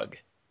smug.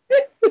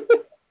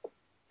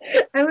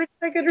 I wish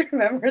I could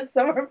remember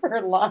some of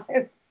her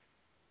lines.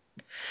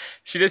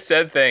 She just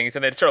said things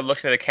and they'd start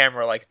looking at the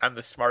camera like I'm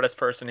the smartest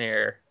person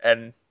here,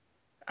 and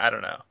I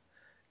don't know.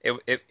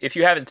 If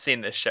you haven't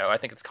seen this show, I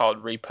think it's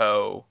called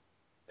Repo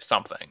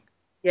something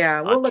Yeah,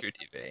 on we'll look True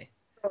TV.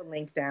 a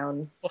link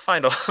down. We'll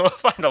find a we'll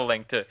find a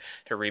link to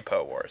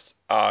Repo Wars.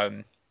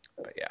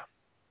 But yeah.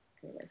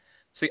 Anyways.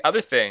 So the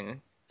other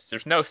thing,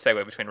 there's no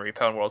segue between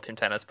Repo and World Team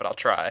Tennis, but I'll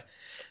try.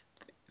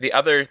 The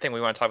other thing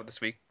we want to talk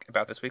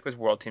about this week was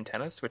World Team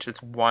Tennis, which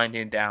is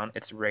winding down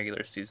its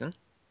regular season.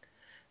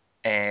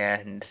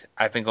 And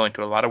I've been going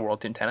to a lot of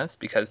World Team Tennis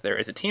because there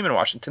is a team in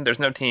Washington. There's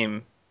no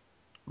team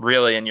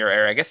really in your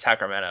area. I guess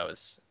Sacramento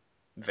is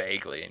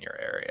vaguely in your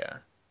area.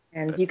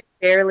 And But you could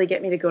barely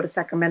get me to go to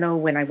Sacramento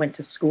when I went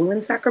to school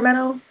in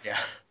Sacramento. yeah.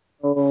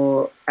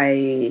 So I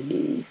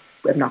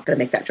am not going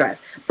to make that drive.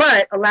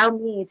 But allow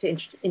me to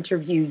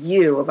interview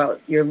you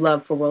about your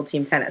love for World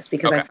Team Tennis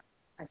because Okay.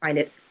 I find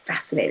it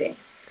fascinating.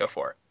 Go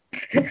for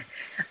it.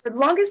 For the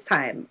longest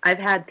time, I've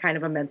had kind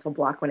of a mental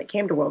block when it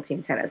came to World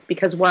Team Tennis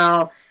because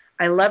while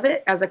I love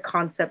it as a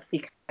concept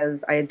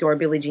because I adore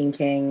Billie Jean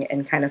King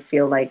and kind of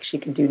feel like she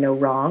can do no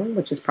wrong,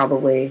 which is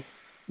probably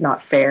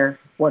not fair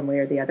one way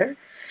or the other.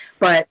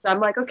 But I'm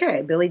like,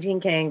 okay, Billie Jean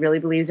King really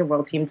believes in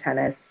World Team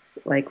Tennis.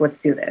 Like, let's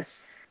do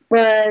this.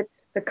 But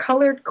the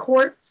colored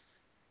courts,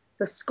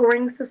 the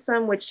scoring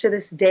system, which to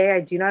this day I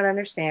do not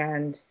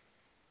understand,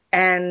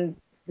 and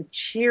the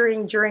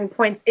cheering during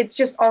points, it's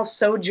just all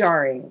so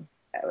jarring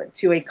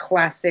to a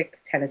classic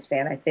tennis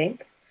fan, I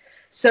think.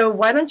 So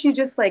why don't you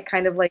just like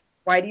kind of like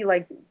why do you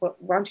like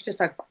why don't you just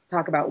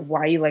talk about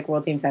why you like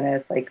World Team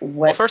Tennis, like Well,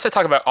 what. first I'll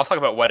talk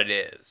about what it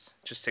is,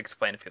 just to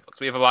explain to people. Because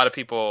we have a lot of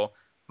people,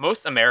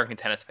 most American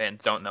tennis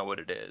fans don't know what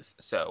it is.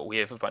 So we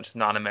have a bunch of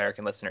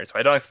non-American listeners who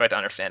I don't expect to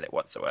understand it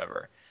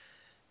whatsoever.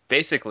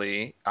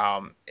 Basically,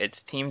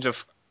 it's teams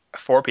of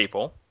four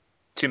people,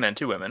 two men,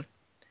 two women,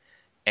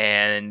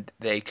 and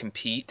they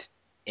compete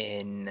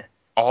in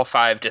all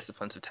five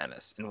disciplines of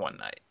tennis in one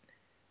night.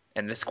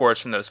 And the scores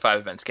from those five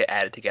events get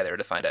added together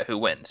to find out who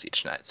wins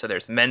each night. So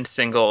there's men's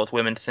singles,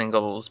 men's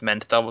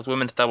doubles,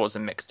 women's doubles,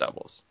 and mixed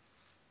doubles.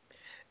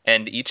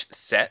 And each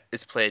set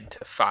is played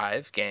to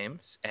five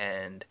games,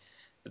 and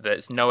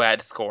there's no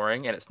ad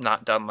scoring, and it's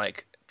not done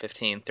like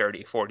 15,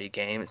 30, 40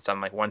 game. It's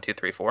done like 1, 2,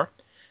 3, 4.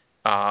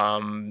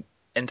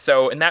 And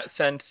so in that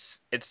sense,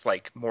 it's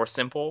like more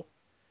simple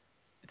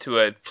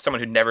to someone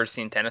who'd never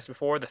seen tennis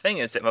before. The thing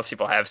is that most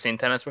people have seen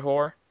tennis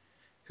before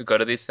who go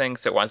to these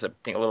things, so it winds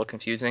up being a little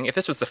confusing. If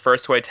this was the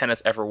first way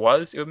tennis ever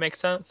was, it would make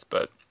sense,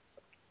 but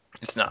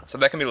it's not. So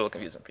that can be a little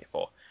confusing for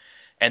people.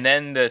 And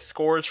then the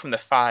scores from the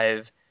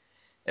five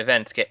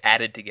events get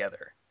added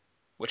together,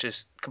 which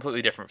is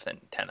completely different than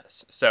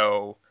tennis.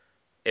 So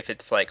if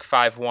it's like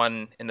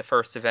 5-1 in the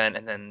first event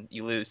and then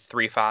you lose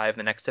 3-5 in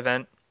the next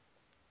event,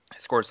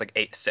 it scores like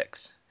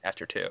 8-6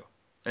 after two.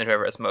 And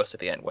whoever has most at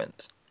the end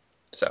wins.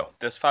 So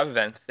those five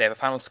events, they have a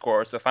final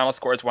score. So the final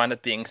scores wind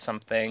up being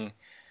something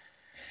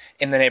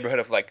in the neighborhood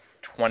of like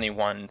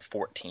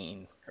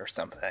 21-14 or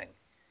something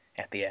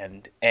at the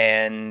end.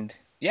 And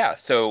yeah,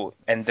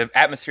 and the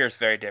atmosphere is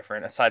very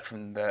different aside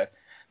from the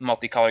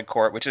multicolored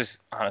court, which is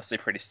honestly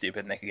pretty stupid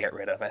and they could get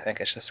rid of. I think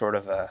it's just sort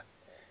of a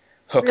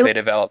hook Really, they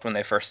developed when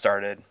they first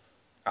started.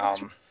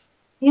 Um,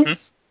 hmm?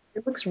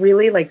 it looks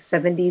really like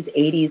 70s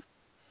 80s,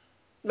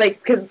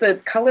 like because the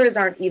colors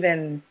aren't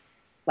even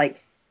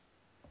like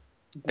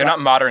They're black not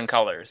modern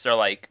colors. They're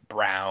like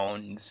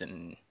browns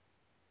and yeah.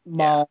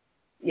 malls.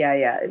 Yeah,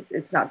 yeah,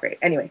 it's not great.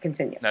 Anyway,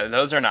 continue. No,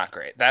 those are not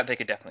great. That they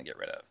could definitely get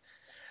rid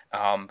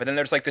of. But then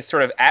there's like this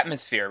sort of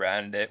atmosphere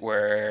around it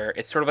where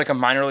it's sort of like a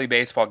minor league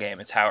baseball game.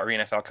 It's how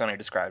Arena Falcone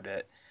described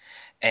it.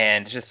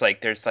 And it's just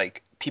like there's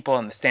like people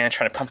in the stands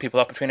trying to pump people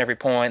up between every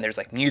point. There's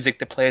like music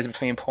that plays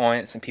between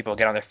points, and people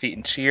get on their feet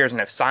and cheers and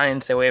have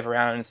signs they wave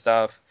around and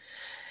stuff.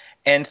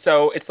 And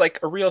so it's like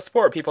a real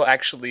sport. People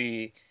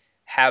actually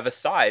have a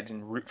side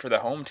and root for the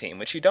home team,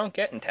 which you don't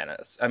get in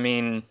tennis. I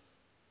mean,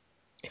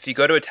 if you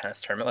go to a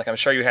tennis tournament, like I'm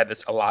sure you had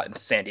this a lot in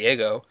San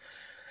Diego,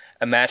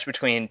 a match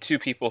between two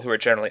people who are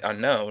generally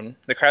unknown,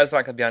 the crowd's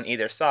not going to be on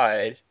either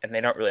side, and they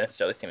don't really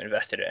necessarily seem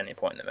invested at any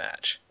point in the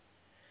match.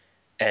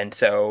 And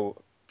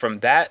so, from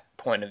that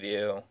point of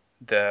view,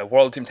 the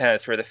World Team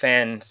Tennis, where the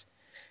fans,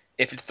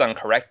 if it's done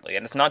correctly,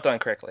 and it's not done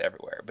correctly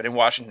everywhere, but in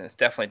Washington it's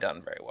definitely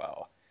done very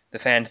well, the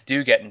fans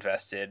do get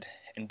invested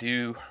and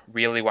do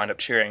really wind up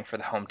cheering for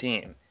the home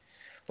team,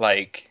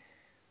 like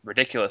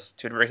ridiculous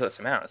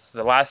amounts.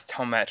 The last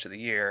home match of the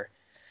year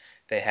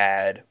they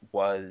had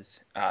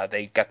was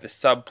they got the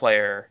sub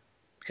player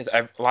because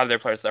a lot of their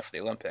players left for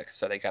the Olympics,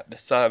 so they got the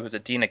sub, it was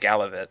Adina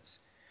Galovitz,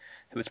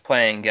 who was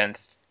playing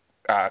against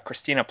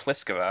Kristina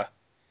Pliskova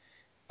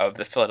of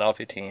the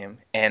Philadelphia team,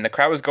 and the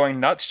crowd was going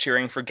nuts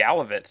cheering for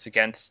Galovitz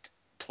against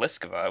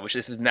Pliskova, which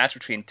is a match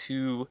between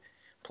two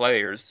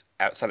players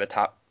outside the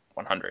top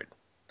 100.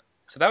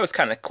 So that was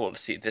kind of cool to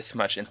see this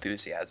much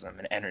enthusiasm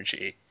and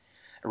energy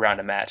around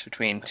a match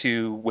between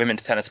two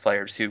women's tennis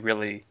players who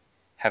really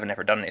haven't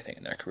ever done anything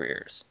in their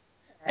careers,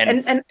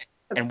 and And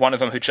and one of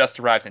them who just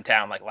arrived in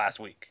town like last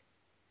week.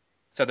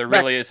 So there right.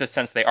 really is a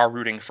sense they are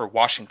rooting for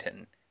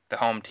Washington, the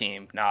home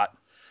team, not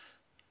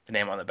the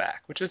name on the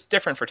back, which is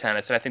different for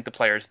tennis, and I think the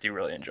players do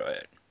really enjoy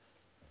it.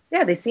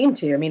 Yeah, they seem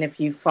to. I mean, if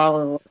you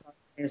follow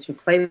players who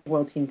play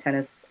World Team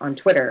Tennis on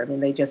Twitter, I mean,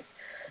 they just,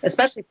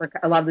 especially for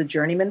a lot of the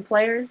journeyman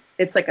players,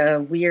 it's like a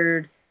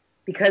weird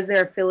because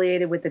they're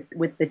affiliated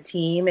with the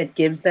team. It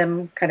gives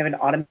them kind of an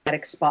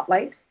automatic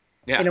spotlight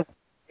Yeah. in a way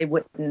they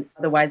wouldn't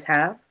otherwise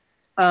have.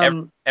 Every,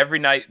 Um, every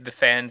night the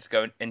fans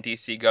go in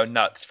DC go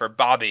nuts for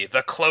Bobby,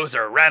 the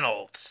closer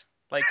Reynolds.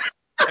 Like,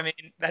 I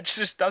mean, that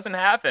just doesn't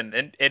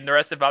happen in the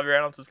rest of Bobby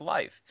Reynolds'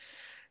 life.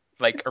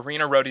 Like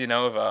Irina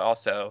Rodionova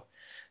also,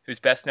 who's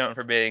best known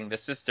for being the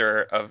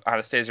sister of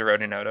Anastasia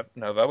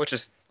Rodionova, which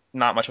is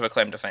not much of a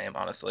claim to fame,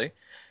 honestly.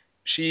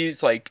 She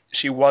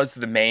was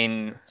the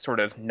main sort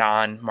of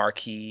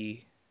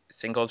non-marquee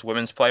singles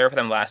women's player for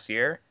them last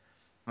year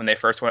when they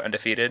first went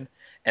undefeated,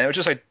 and it was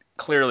just like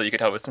clearly you could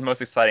tell it was the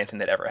most exciting thing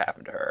that ever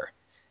happened to her.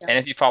 yeah, And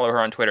if you follow her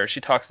on Twitter, she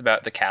talks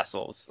about the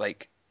castles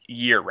like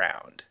year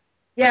round.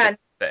 Like yeah, it's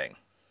the thing.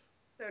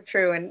 so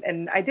true.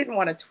 And I didn't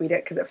want to tweet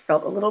it because it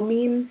felt a little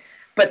mean.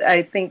 But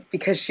I think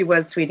because she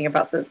was tweeting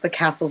about the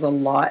castles a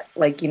lot,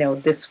 like,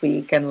 this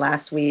week and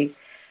last week,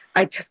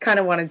 I just kind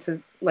of wanted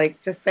to,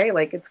 like, just say,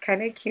 like, it's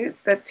kind of cute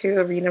that to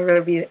Arena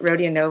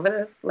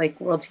Rodionova, like,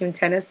 World Team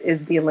Tennis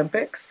is the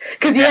Olympics.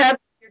 Because you Yeah. have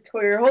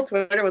your whole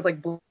Twitter was, like,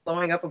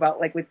 blowing up about,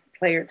 like, with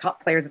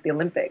top players at the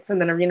Olympics.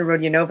 And then Arena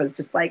Rodionova is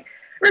just like,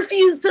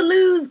 refuse to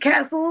lose,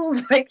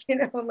 castles. Like,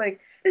 like,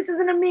 this is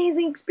an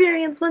amazing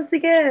experience once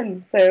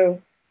again.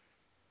 So,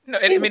 No,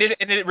 I mean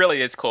it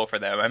really is cool for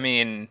them. I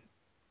mean,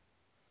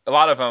 a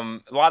lot of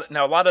them, a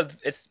lot of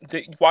it's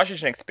the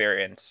Washington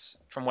experience,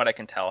 from what I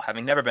can tell,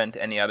 having never been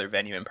to any other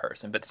venue in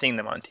person, but seeing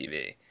them on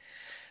TV.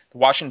 The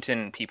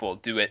Washington people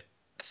do it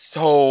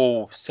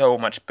so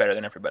much better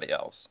than everybody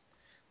else.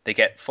 They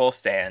get full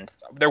stands.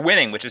 They're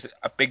winning, which is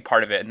a big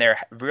part of it, and they're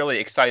really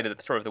excited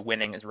that sort of the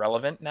winning is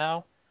relevant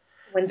now.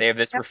 They wins. have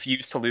this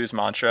refuse to lose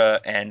mantra,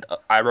 and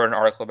I wrote an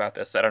article about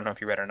this. I don't know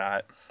if you read it or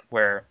not,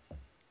 where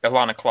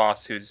Ilana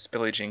Kloss, who's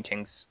Billie Jean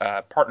King's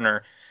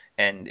partner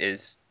and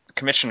is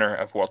commissioner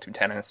of World Team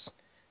Tennis,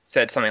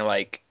 said something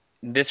like,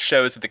 "This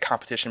shows that the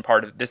competition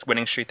part of this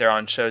winning streak they're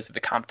on shows that the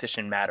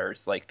competition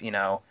matters. Like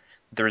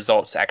the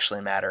results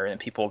actually matter, and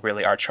people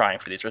really are trying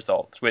for these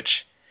results."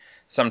 Which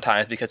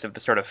sometimes, because of the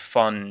sort of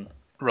fun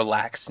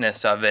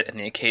relaxedness of it and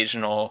the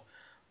occasional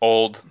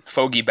old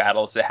fogey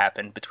battles that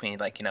happen between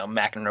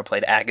McEnroe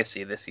played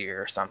Agassi this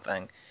year or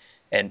something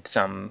and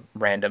some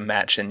random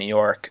match in New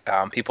York,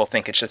 people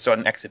think it's just sort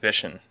of an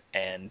exhibition.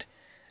 And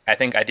I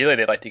think ideally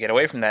they'd like to get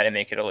away from that and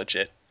make it a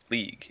legit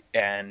league.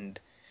 And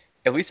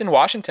at least in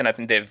Washington, I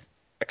think they've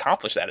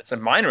accomplished that. It's a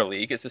minor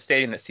league. It's a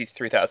stadium that seats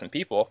 3,000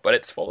 people, but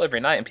it's full every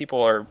night and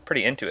people are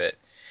pretty into it.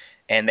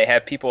 And they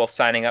have people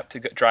signing up to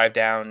drive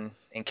down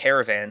in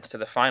caravans to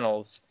the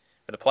finals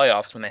for the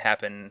playoffs when they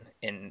happen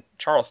in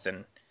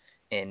Charleston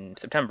in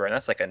September, and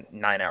that's like a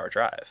 9-hour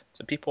drive.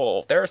 So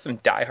there are some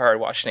diehard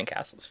Washington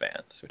Castles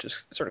fans, which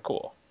is sort of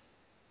cool.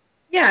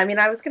 Yeah, I mean,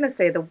 I was going to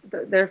say there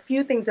are a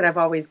few things that I've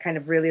always kind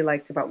of really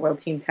liked about World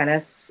Team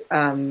Tennis,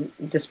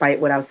 despite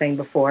what I was saying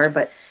before.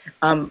 But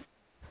um,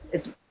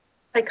 it's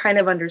I kind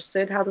of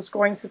understood how the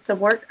scoring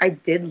system worked. I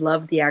did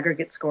love the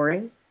aggregate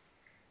scoring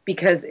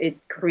because it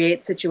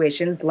creates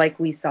situations like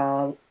we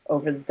saw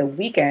over the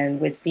weekend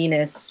with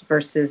Venus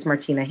versus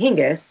Martina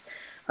Hingis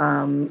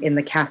in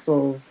the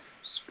Castles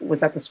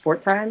was that the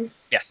Sport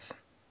Times, Yes.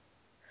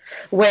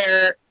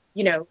 where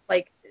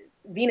like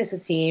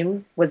Venus's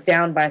team was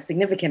down by a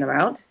significant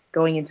amount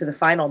going into the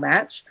final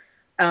match.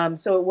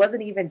 So it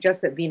wasn't even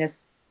just that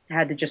Venus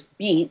had to just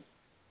beat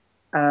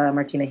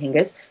Martina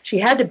Hingis. She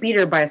had to beat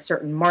her by a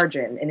certain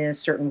margin and in a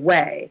certain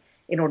way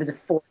in order to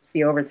force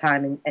the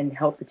overtime and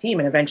help the team.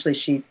 And eventually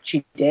she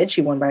did.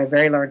 She won by a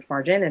very large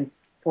margin and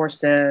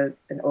forced an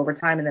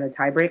overtime and then a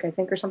tiebreak, I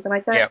think, or something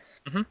like Yeah.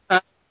 that. Hmm.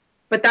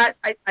 But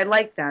I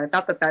like that. I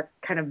thought that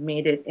kind of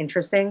made it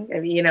interesting. I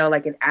mean,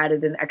 like it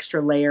added an extra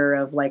layer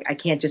of like I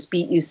can't just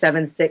beat you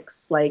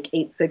 7-6, like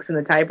 8-6 in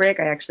the tiebreak.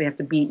 I actually have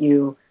to beat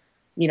you.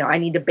 I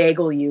need to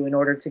bagel you in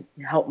order to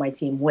help my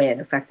team win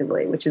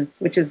effectively, which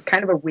is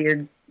kind of a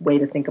weird way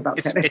to think about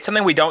It's tennis.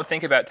 something we don't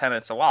think about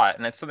tennis a lot,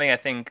 and it's something I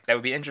think that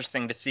would be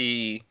interesting to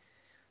see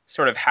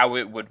sort of how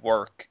it would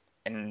work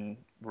in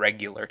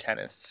regular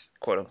tennis,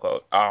 quote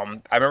unquote. I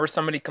remember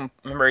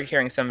remember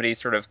hearing somebody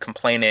sort of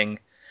complaining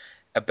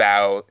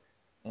about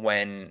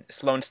when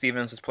Sloane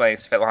Stephens was playing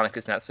Svetlana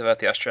Kuznetsova at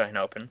the Australian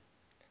Open,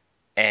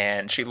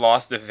 and she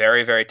lost a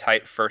very, very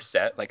tight first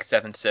set, like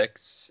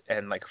 7-6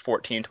 and like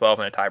 14-12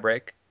 in a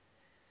tiebreak.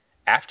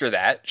 After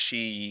that,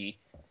 she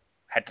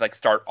had to like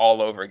start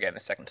all over again the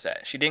second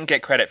set. She didn't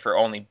get credit for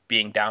only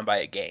being down by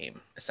a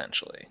game,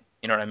 essentially.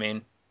 You know what I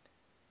mean?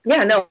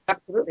 Yeah, no,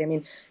 absolutely. I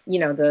mean,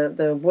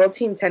 the World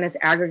Team Tennis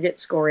aggregate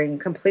scoring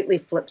completely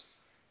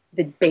flips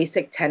the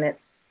basic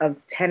tenets of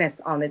tennis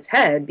on its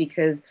head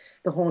because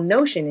the whole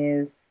notion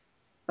is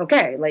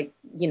okay, like,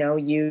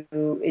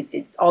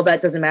 all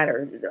that doesn't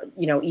matter,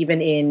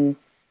 even in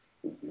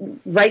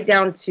right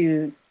down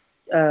to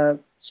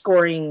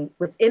scoring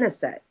within a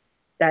set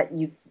that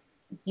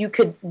you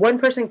could one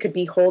person could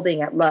be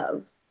holding at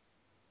love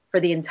for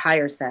the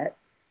entire set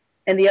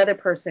and the other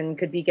person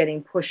could be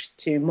getting pushed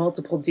to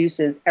multiple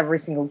deuces every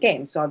single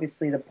game. So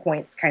obviously the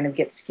points kind of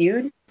get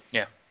skewed.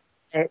 Yeah.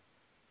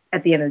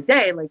 At the end of the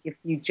day, like if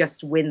you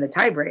just win the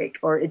tiebreak,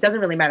 or it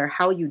doesn't really matter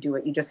how you do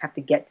it, you just have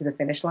to get to the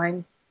finish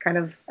line, kind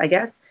of, I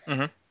guess.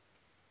 Hmm.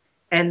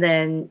 And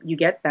then you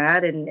get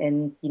that,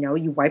 and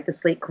you wipe the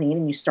slate clean,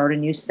 and you start a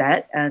new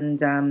set,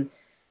 and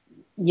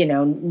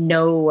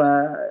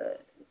no.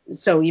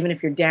 So even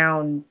if you're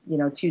down,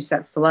 2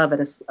 sets to love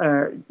at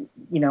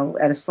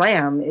a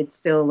slam, it's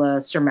still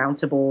a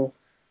surmountable,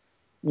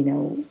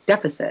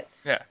 deficit.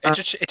 Yeah. It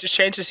just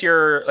changes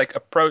your like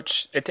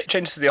approach.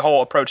 Changes the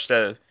whole approach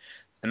to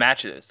the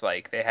matches.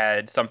 Like they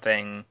had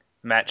something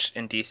match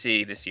in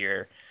DC this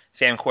year.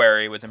 Sam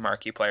Querrey was a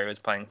marquee player who was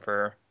playing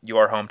for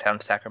your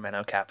hometown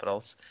Sacramento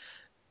Capitals,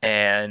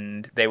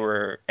 and he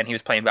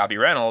was playing Bobby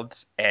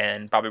Reynolds,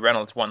 and Bobby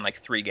Reynolds won like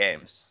 3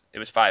 games. It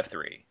was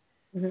 5-3.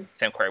 Mm-hmm.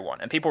 Sam Querrey won,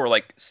 and people were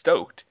like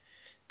stoked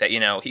that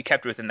he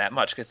kept within that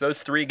much because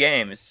those 3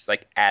 games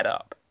like add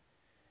up.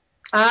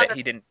 That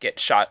he didn't get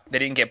shot, they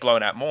didn't get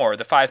blown out more.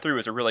 The 5-3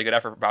 was a really good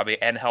effort for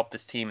Bobby and helped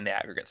his team in the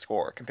aggregate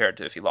score compared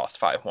to if he lost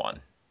 5-1.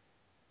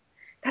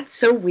 That's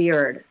so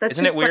weird. That's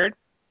Isn't it just like weird?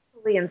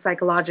 mentally and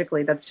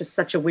psychologically, that's just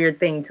such a weird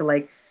thing to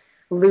like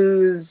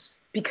lose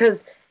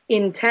because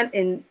in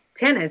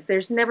tennis,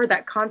 there's never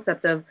that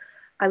concept of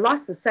I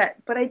lost the set,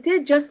 but I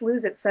did just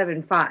lose at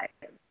 7-5.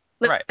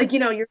 Right. Like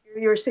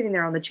you're sitting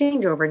there on the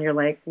changeover and you're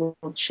like, well,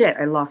 shit,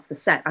 I lost the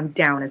set. I'm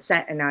down a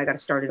set and now I got to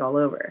start it all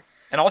over.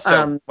 And also,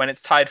 Um, when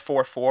it's tied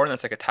 4-4 and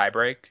there's like a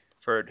tiebreak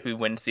for who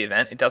wins the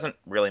event, it doesn't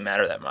really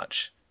matter that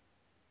much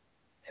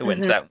who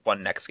wins mhm. that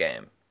one next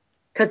game.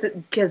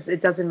 Because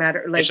it doesn't matter.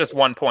 It's Like, just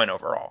 1 point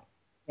overall.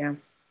 yeah,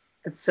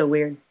 it's so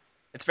weird.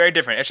 It's very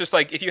different. It's just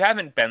like if you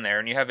haven't been there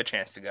and you have a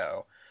chance to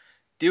go,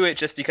 do it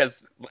just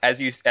because, as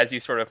you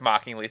sort of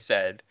mockingly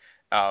said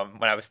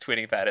when I was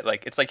tweeting about it,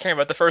 like it's like hearing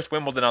about the first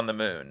Wimbledon on the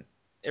moon.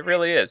 It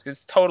really is.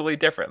 It's totally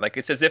different. Like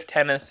it's as if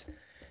tennis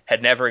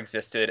had never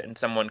existed and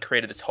someone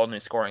created this whole new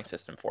scoring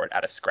system for it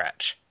out of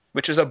scratch,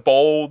 which is a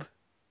bold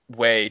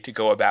way to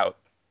go about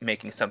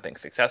making something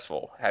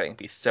successful, having it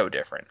be so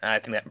different. And I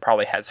think that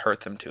probably has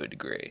hurt them to a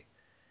degree.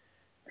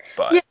 Yeah,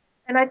 But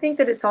and I think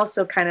that it's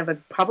also kind of a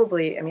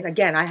probably. I mean,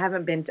 again,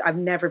 I've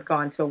never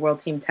gone to a World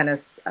Team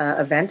Tennis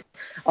event.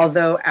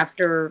 Although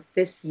after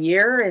this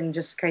year and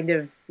just kind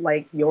of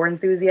like your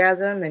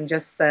enthusiasm and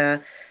just I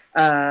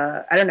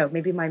don't know,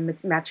 maybe my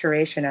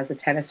maturation as a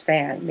tennis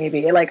fan,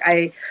 maybe like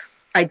I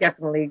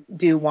definitely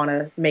do want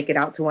to make it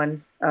out to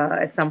one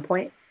at some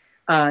point,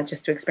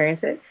 just to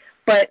experience it.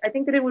 But I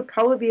think that it would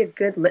probably be a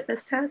good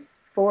litmus test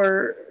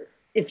for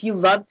if you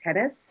love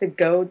tennis to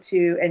go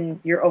to, and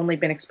you're only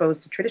been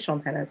exposed to traditional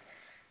tennis,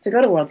 to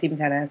go to World Team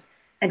Tennis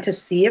and to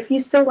see if you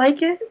still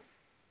like it.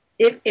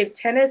 If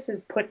tennis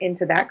is put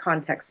into that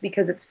context,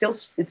 because it's still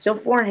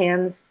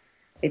forehands,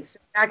 it's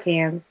still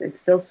backhands, it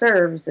still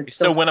serves, you it's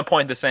still still win a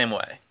point the same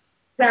way.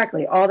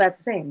 exactly, all that's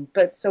the same.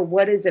 But so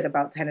what is it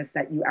about tennis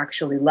that you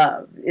actually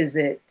love? Is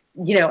it,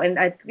 and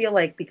I feel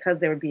like because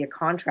there would be a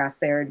contrast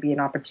there, it'd be an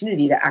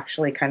opportunity to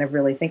actually kind of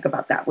really think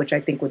about that, which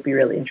I think would be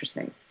really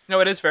interesting. No,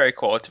 it is very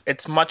cool.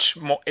 It's much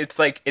more. It's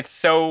like it's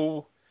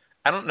so.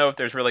 I don't know if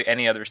there's really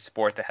any other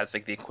sport that has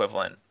like the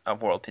equivalent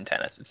of World Team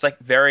Tennis. It's like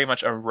very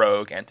much a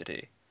rogue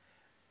entity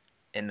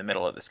in the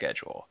middle of the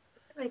schedule.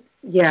 Like,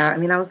 yeah, I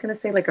mean, I was gonna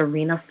say like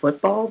arena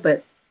football,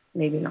 but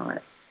maybe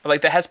not. But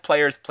like that has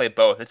players play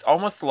both. It's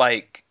almost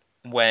like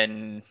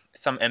when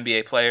some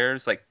NBA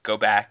players like go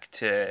back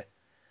to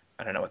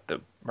I don't know what the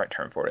right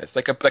term for it is.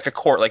 Like a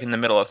court like in the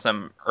middle of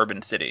some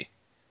urban city.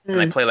 And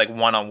they Mm. play like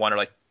one on one or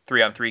like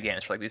 3-on-3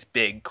 games for like these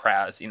big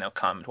crowds,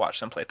 come to watch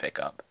them play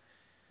pickup.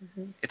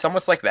 Hmm. It's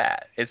almost like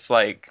that. It's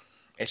like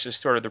it's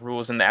just sort of the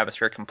rules and the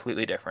atmosphere are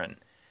completely different.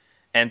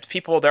 And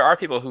there are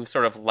people who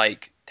sort of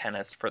like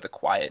tennis for the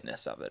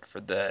quietness of it,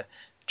 for the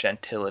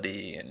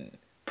gentility and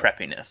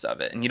preppiness of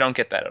it, and you don't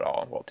get that at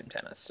all in World Team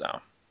Tennis.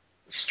 So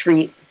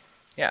Street.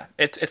 yeah,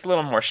 it's a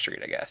little more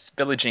street, I guess.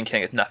 Billie Jean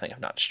King is nothing if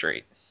not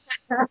street.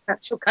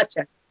 She'll cut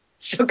you.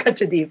 She'll cut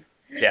you deep.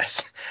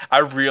 Yes, I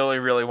really,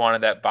 really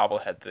wanted that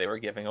bobblehead that they were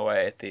giving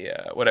away at the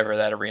whatever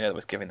that arena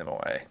was giving them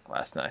away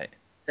last night.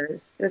 It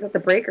was at the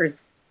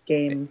Breakers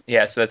game.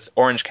 Yeah, so that's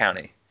Orange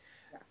County.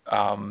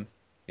 Um,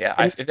 yeah,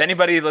 And if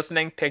anybody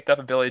listening picked up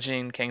a Billie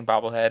Jean King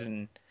bobblehead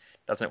and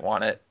doesn't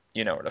want it,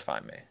 you know where to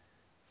find me.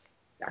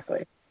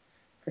 exactly,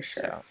 for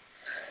sure. So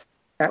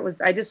That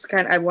was I just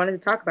kind of I wanted to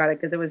talk about it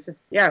because it was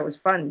just yeah, it was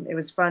fun. It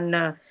was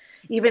fun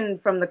even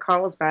from the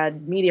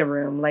Carlsbad media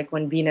room, like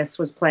when Venus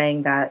was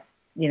playing that,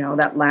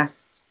 that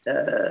last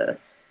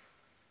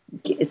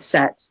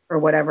set or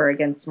whatever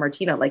against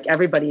Martina, like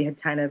everybody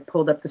had kind of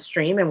pulled up the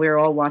stream and we were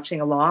all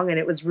watching along and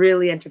it was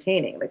really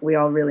entertaining. Like we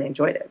all really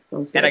enjoyed it. So it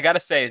was And I good. gotta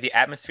say, the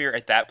atmosphere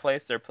at that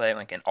place, they're playing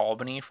like in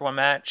Albany for one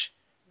match,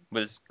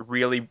 was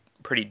really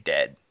pretty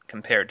dead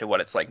compared to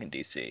what it's like in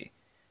DC.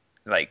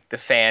 Like the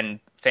fan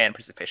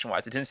participation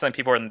wise, it didn't seem like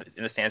people in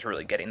the stands were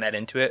really getting that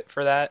into it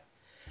for that.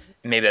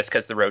 Maybe that's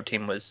because the road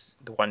team was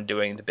the one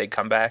doing the big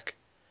comeback.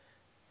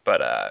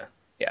 But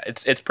yeah,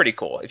 it's pretty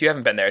cool. If you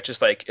haven't been there, it's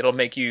just like it'll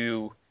make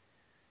you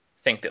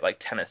think that like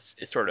tennis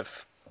is sort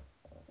of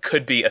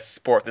could be a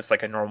sport that's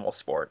like a normal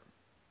sport,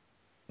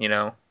 and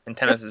Yep.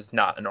 tennis is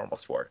not a normal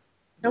sport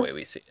the No, way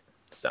we see it.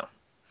 So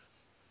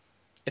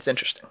it's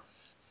interesting.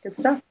 good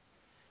stuff.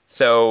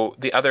 So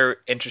the other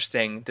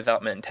interesting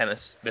development in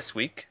tennis this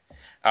week,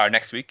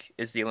 next week,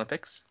 is the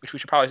Olympics, which we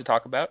should probably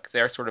talk about because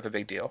they are sort of a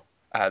big deal.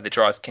 The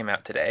draws came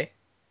out today,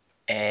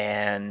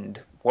 and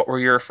what were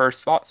your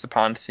first thoughts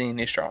upon seeing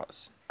these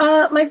draws?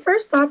 My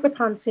first thoughts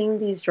upon seeing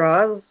these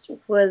draws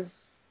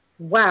was,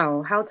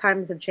 wow, how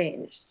times have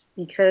changed.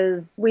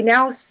 Because we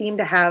now seem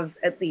to have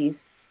at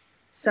least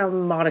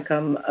some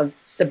modicum of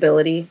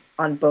stability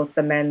on both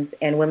the men's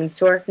and women's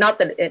tour. Not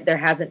that there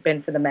hasn't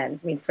been for the men.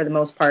 I mean, for the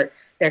most part,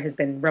 there has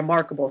been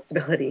remarkable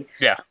stability.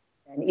 Yeah,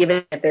 And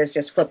even if there's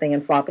just flipping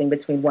and flopping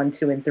between one,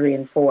 two, and three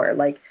and four,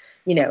 like,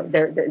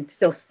 it's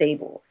still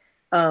stable.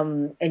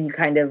 And you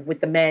kind of, with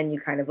the men, you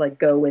kind of like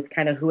go with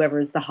kind of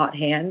whoever's the hot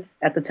hand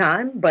at the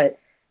time. But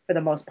for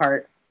the most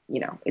part,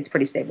 it's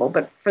pretty stable.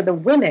 But for the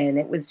women,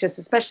 it was just,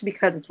 especially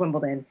because it's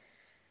Wimbledon,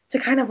 to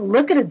kind of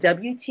look at a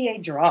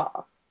WTA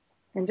draw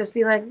and just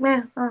be like,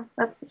 man,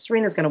 that's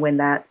Serena's going to win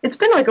that. It's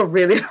been like a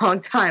really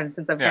long time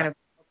since I've yeah. kind of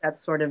felt that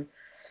sort of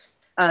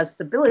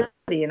stability.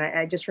 And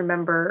I just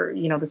remember,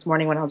 this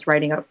morning when I was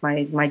writing up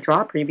my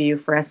draw preview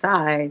for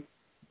SI,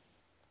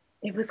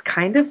 it was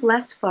kind of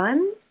less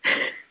fun.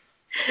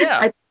 Yeah,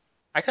 I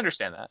I can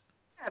understand that.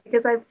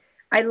 because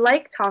I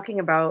like talking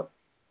about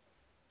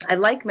I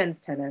like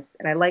men's tennis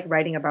and I like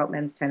writing about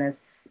men's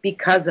tennis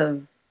because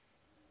of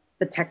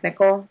the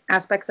technical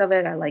aspects of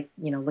it. I like,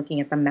 looking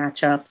at the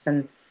matchups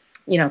and,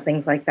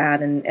 things like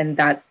that. And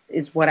that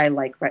is what I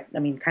like. Right. I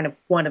mean, kind of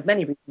one of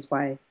many reasons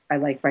why I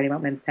like writing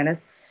about men's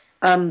tennis.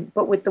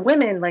 But with the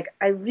women, like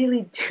I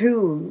really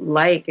do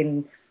like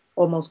and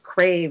almost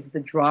crave the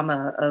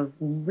drama of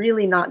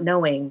really not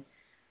knowing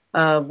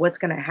what's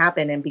going to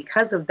happen. And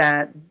because of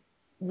that,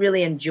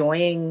 really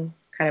enjoying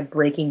kind of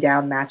breaking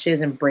down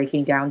matches and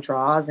breaking down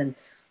draws and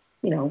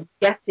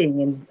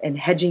guessing and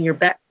hedging your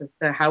bets as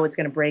to how it's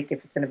going to break,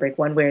 if it's going to break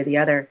one way or the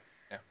other.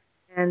 Yeah.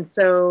 And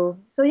so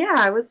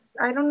yeah,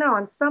 I don't know,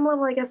 on some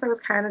level, I guess I was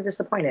kind of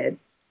disappointed.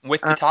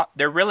 With the Uh, top,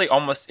 there really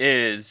almost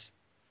is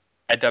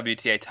a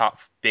WTA top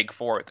big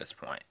four at this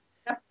point.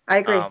 yep, I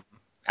agree. Um,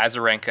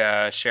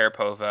 Azarenka,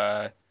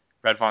 Sharapova,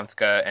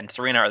 Radvanska, and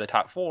Serena are the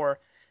top four,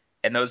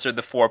 and those are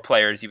the four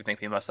players you would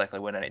think would most likely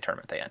win any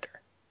tournament they enter.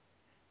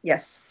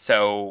 Yes.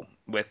 So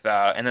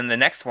and then the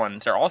next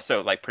ones are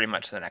also like pretty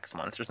much the next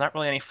ones. There's not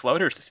really any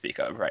floaters to speak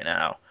of right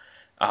now.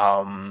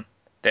 Um,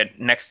 the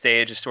next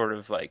stage is sort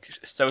of like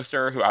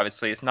Soser, who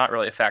obviously is not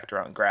really a factor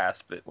on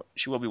grass, but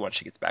she will be once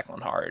she gets back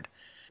on hard.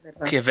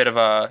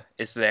 Kvitova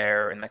is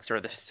there in like sort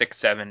of the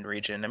 6-7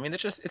 region. I mean,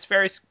 it's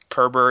very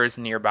Kerber is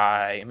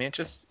nearby. I mean,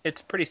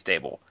 it's pretty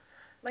stable.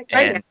 Like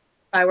right now, And if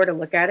I were to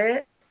look at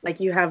it, like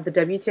you have the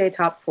WTA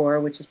top four,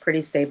 which is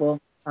pretty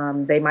stable.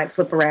 They might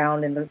flip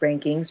around in the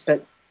rankings,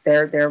 but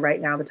they're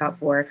right now the top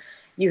four.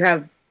 You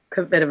have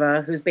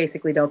Kvitova, who's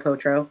basically Del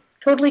Potro,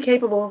 totally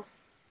capable,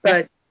 yeah,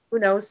 but who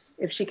knows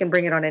if she can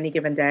bring it on any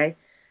given day.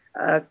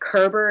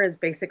 Kerber is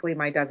basically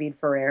my David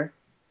Ferrer.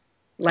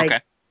 Like,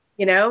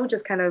 okay.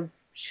 just kind of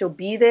she'll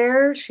be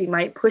there. She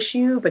might push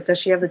you, but does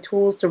she have the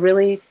tools to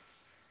really,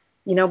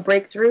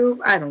 break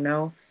through? I don't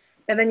know.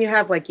 And then you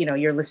have like,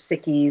 your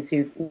Lisickis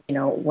who,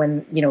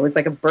 when, it's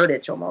like a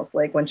Burditch almost.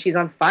 Like when she's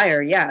on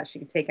fire, yeah, she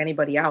could take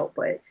anybody out.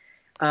 But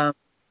um,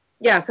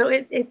 yeah, so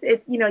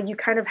you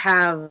kind of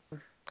have,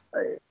 uh,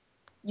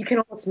 you can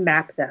almost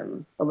map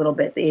them a little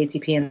bit, the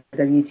ATP and the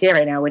WTA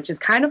right now, which is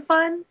kind of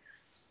fun.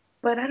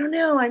 But I don't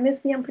know. I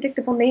miss the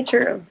unpredictable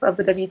nature of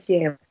the WTA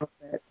a little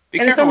bit.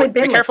 And it's only Be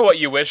been like, careful what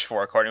you wish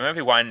for, Courtney. You might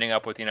be winding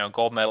up with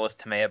gold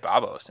medalist Tamaya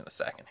Babos in a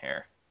second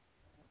here.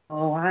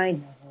 oh, I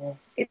know.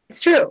 It's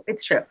true.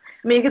 It's true.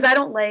 I mean, because I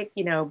don't like,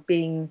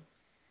 being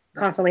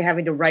constantly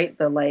having to write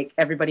the like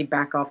everybody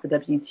back off the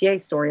WTA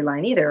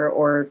storyline either,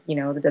 or the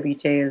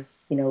WTA is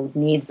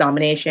needs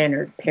domination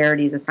or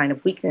parity is a sign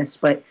of weakness.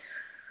 But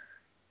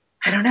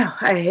I don't know.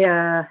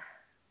 I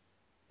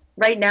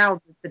right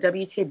now the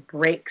WTA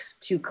breaks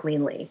too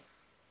cleanly.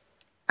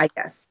 I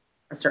guess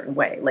a certain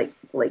way. Like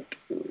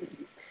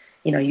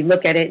you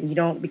look at it and you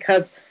don't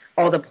because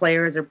all the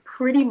players are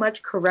pretty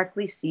much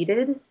correctly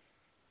seated.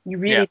 You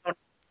Yeah. really don't.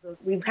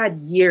 We've had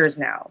years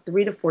now,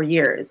 3 to 4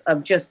 years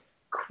of just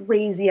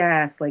crazy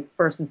ass like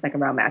first and second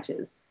round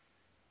matches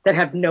that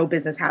have no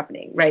business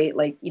happening, right?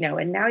 Like,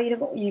 and now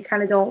you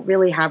kind of don't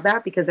really have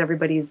that because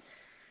everybody's,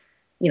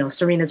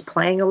 Serena's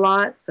playing a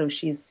lot, so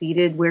she's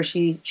seated where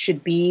she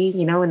should be,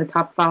 in the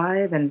top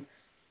five, and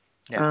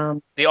Yeah.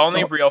 um, The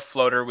only so real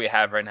floater we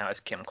have right now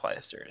is Kim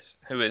Clijsters,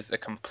 who is a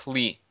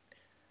complete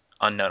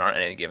unknown on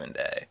any given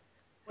day.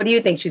 what do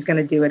you think she's going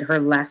to do at her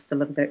last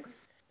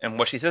Olympics? And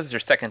what she says is her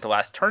second to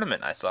last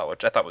tournament I saw,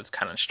 which I thought was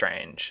kind of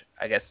strange.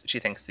 I guess she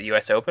thinks the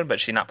U.S. Open, but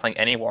she's not playing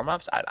any warm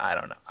ups. I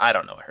don't know. I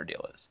don't know what her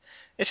deal is.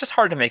 It's just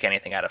hard to make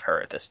anything out of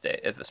her at this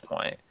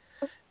point.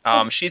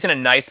 She's in a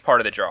nice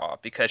part of the draw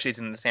because she's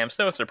in the Sam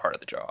Stosur part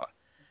of the draw,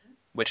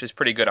 which is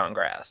pretty good on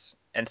grass.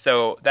 And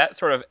so that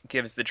sort of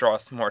gives the draw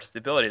some more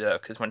stability though,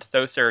 because when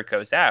Stosur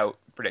goes out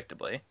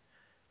predictably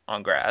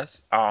on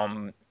grass,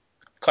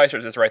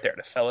 Clijsters is right there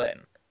to fill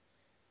in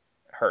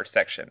her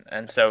section.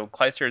 And so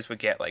Clijsters would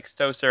get like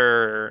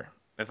Stosur,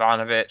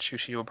 Ivanovic, who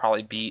she would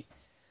probably beat,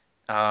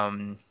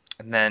 and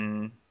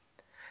then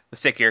the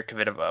Sikir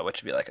Kvitova,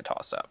 which would be like a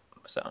toss up.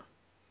 So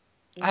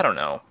I don't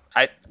know.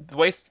 The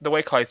way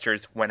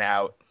Clijsters went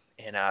out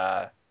in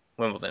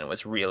Wimbledon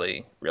was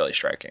really really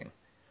striking.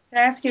 Can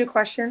I ask you a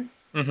question?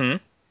 Mm-hmm.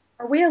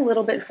 Are we a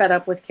little bit fed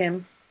up with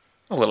Kim?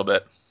 A little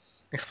bit.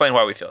 Explain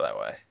why we feel that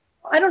way.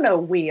 I don't know.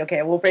 We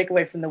okay. We'll break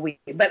away from the we,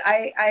 but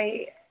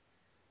I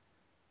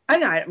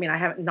know. I mean, I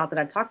haven't. Not that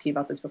I've talked to you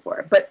about this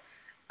before, but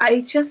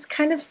I just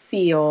kind of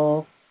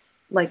feel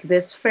like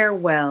this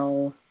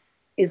farewell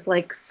is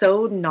like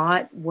so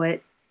not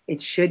what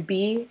it should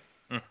be.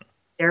 Mm-hmm.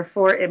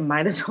 Therefore, it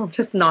might as well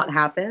just not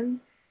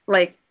happen.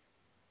 Like,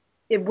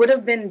 it would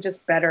have been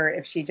just better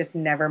if she just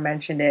never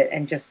mentioned it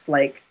and just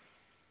like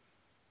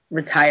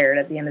retired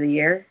at the end of the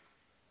year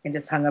and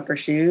just hung up her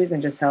shoes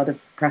and just held a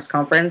press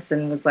conference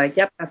and was like,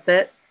 "Yep, that's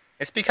it."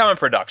 It's become a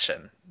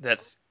production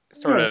that's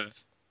sort Yeah. of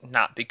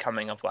not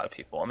becoming of a lot of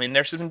people. I mean,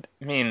 there's I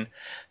mean,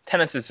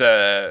 tennis is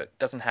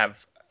doesn't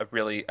have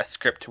a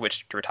script to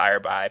which to retire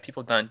by.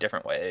 People have done it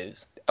different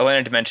ways.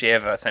 Elena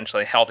Dementieva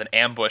essentially held an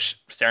ambush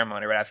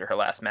ceremony right after her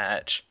last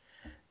match.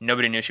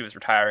 Nobody knew she was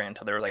retiring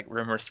until there were like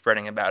rumors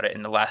spreading about it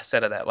in the last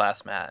set of that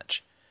last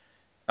match.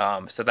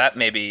 So that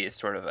maybe is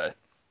sort of a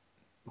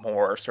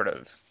more sort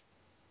of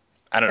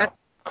I don't know That,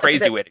 that's a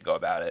crazy bit. way to go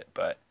about it,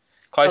 but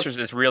Okay. Clijsters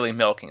is really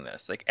milking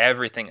this. Like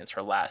everything is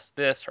her last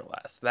this, her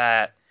last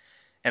that,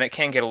 and it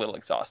can get a little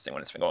exhausting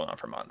when it's been going on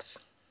for months.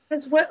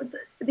 Because what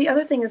the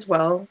other thing as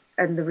well,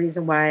 and the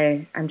reason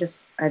why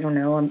I don't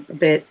know, I'm a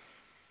bit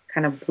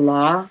kind of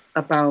blah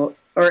about,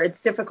 or it's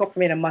difficult for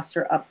me to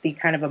muster up the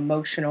kind of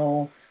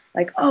emotional,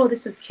 like, oh,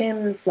 this is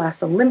Kim's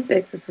last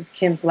Olympics, this is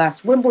Kim's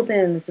last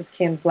Wimbledon, this is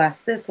Kim's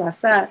last this,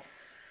 last that,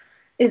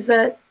 is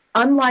that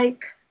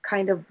unlike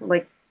kind of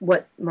like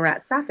what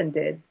Marat Safin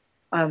did,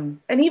 and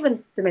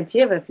even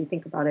Dementieva, if you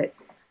think about it,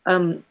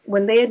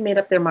 when they had made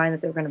up their mind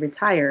that they were going to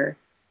retire,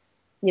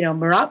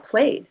 Marat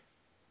played.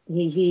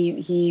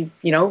 He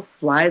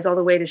flies all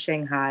the way to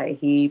Shanghai.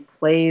 He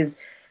plays,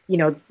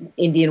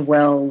 Indian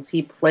Wells.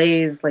 He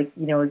plays like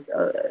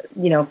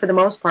for the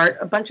most part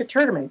a bunch of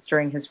tournaments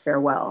during his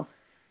farewell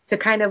to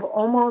kind of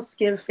almost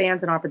give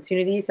fans an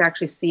opportunity to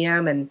actually see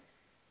him and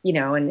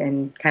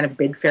and kind of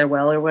bid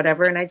farewell or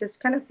whatever. And I just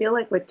kind of feel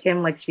like with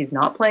Kim, like she's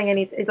not playing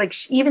anything. It's like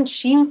even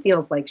she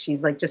feels like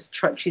she's like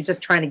she's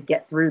just trying to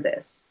get through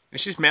this.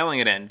 She's mailing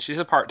it in. She's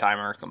a part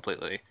timer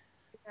completely.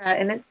 Yeah,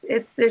 and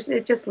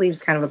it just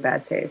leaves kind of a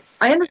bad taste.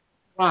 I understand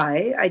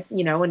why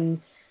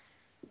and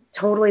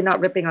totally not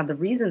ripping on the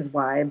reasons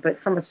why, but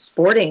from a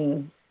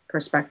sporting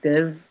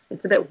perspective,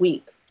 it's a bit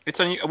weak.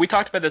 We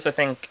talked about this I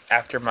think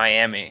after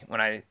Miami when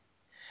I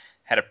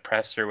had a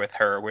presser with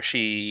her where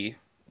she's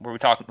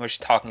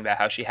talking about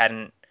how she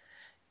hadn't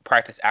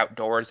practiced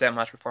outdoors that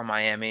much before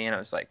Miami, and I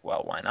was like,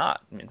 well, why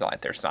not? I mean,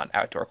 like there's not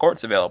outdoor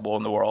courts available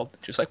in the world.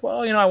 She was like,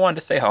 well, I wanted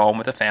to stay home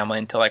with the family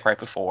until like right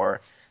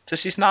before. So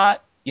she's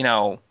not,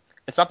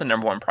 it's not the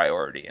number one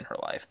priority in her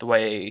life the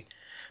way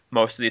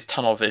most of these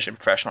tunnel vision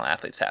professional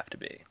athletes have to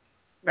be.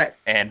 Right.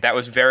 And that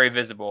was very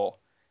visible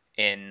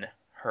in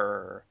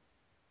her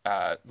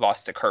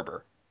lost to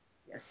Kerber,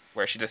 Yes.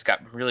 where she just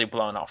got really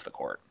blown off the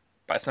court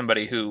by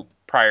somebody who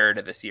prior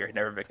to this year had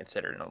never been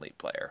considered an elite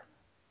player.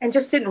 And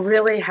just didn't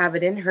really have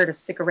it in her to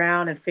stick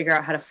around and figure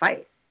out how to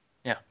fight,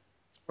 Yeah.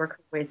 work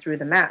her way through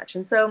the match.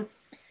 And so,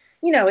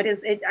 it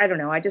is, I don't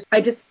know. I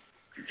just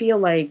feel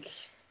like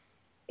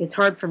it's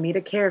hard for me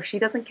to care if she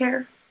doesn't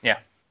care. Yeah.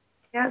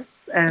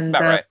 Yes. That's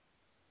about right.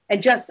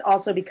 And just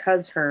also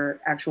because her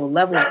actual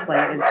level of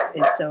play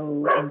is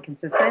so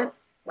inconsistent.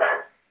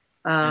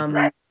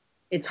 Mm-hmm.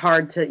 It's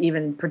hard to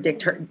even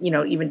predict her,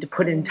 even to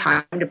put in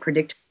time to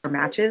predict her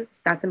matches.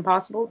 That's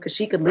impossible because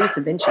she could lose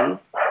to Vinci.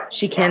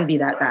 She can be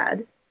that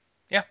bad.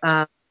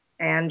 Yeah.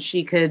 And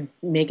she could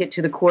make it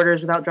to the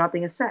quarters without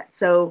dropping a set.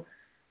 So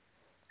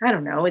I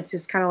don't know. It's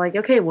just kind of like,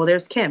 okay, well,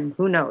 there's Kim.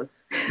 Who knows?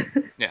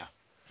 Yeah.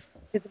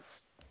 It's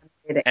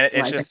And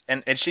it's just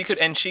and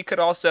she could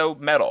also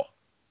medal.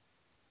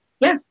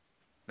 Yeah,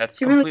 That's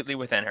she really completely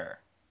within her.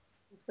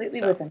 completely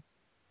So within.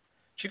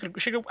 she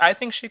could I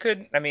think she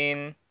could. I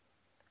mean,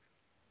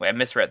 wait, I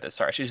misread this.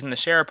 Sorry, she's in the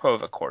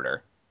Sharapova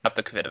quarter, not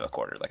the Kvitova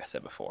quarter, like I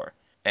said before.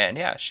 And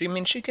yeah, she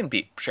can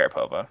beat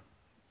Sharapova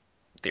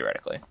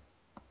theoretically.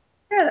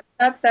 Yeah,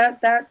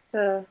 that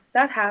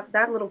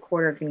little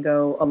quarter can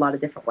go a lot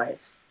of different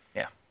ways.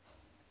 Yeah.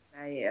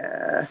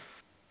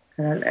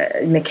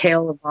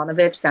 Mikhail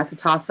Ivanovic, that's a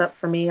toss up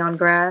for me on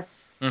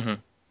grass.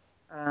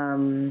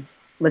 Mm-hmm.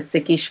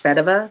 Lisicki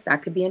Shvedova,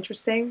 that could be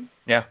interesting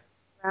Yeah.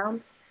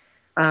 round.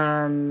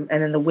 And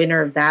then the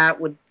winner of that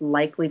would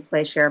likely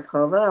play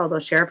Sharapova, although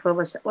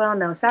Sharapova, well,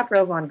 no,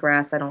 Saprova on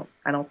grass, I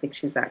don't think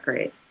she's that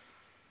great.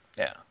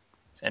 Yeah.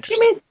 It's She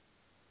interesting. made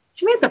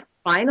she made the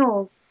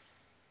finals.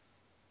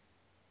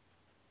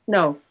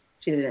 No,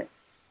 she didn't.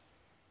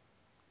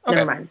 Never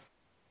Okay. mind.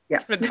 Yeah.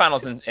 She made the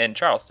finals in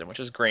Charleston, which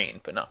is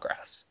green but not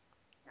grass.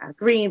 Yeah,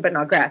 green but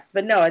not grass.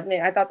 But no, I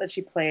mean, I thought that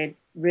she played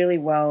really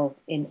well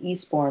in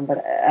Eastbourne,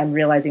 but I'm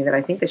realizing that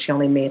I think that she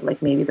only made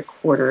like maybe the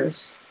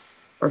quarters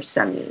or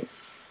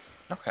semis.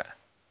 Okay.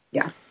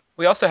 Yeah.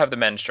 We also have the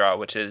men's draw,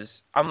 which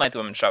is unlike the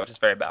women's draw, which is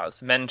very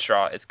balanced. The men's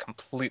draw is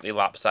completely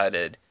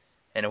lopsided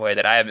in a way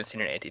that I haven't seen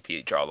an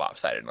ATP draw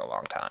lopsided in a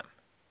long time.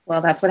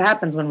 Well, that's what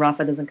happens when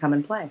Rafa doesn't come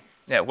and play.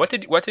 Yeah, what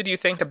did you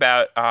think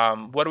about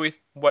what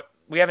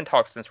we haven't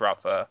talked since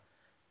Rafa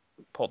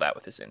pulled out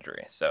with his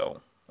injury,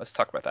 so let's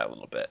talk about that a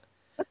little bit.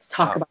 Let's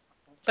talk Um, about.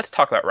 let's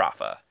talk about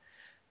Rafa.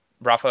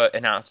 Rafa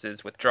announced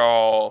his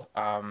withdrawal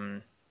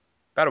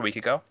about a week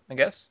ago, I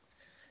guess,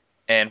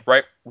 and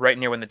right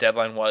near when the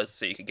deadline was,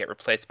 so you could get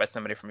replaced by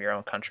somebody from your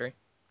own country.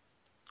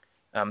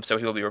 So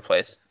he will be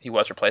replaced. He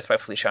was replaced by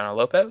Feliciano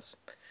Lopez.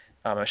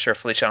 I'm sure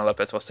Feliciano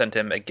Lopez will send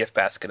him a gift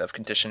basket of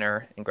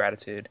conditioner in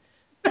gratitude.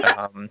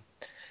 Um,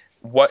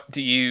 what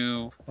did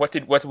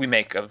we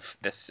make of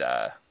this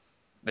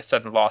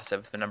sudden loss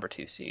of the number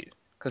two seed?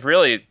 Because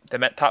really, the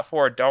top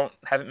four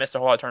haven't missed a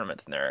whole lot of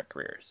tournaments in their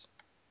careers.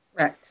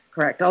 Correct,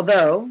 correct.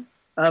 Although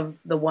of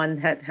the one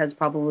that has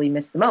probably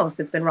missed the most,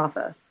 it's been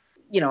Rafa.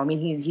 I mean,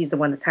 he's the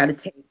one that's had to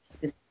take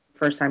this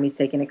first time he's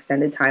taken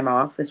extended time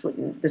off. This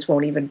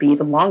won't even be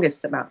the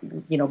longest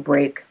amount,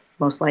 break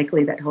most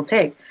likely that he'll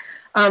take.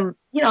 I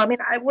mean,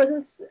 I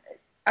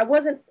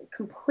wasn't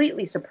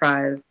completely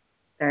surprised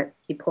that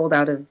he pulled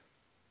out of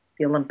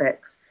the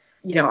Olympics.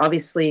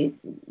 Obviously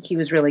he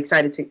was really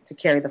excited to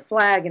carry the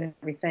flag and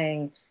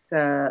everything.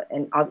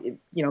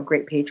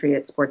 Great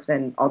patriot,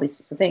 sportsman, all these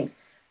sorts of things.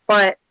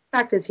 But the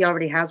fact is, he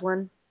already has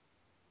one.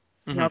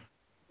 Mm-hmm.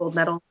 Gold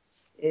medal.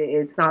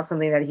 It's not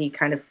something that he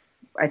kind of,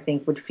 I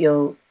think, would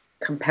feel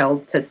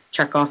compelled to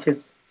check off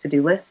his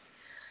to-do list.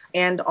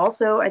 And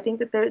also, I think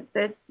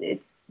that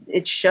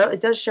it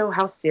does show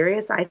how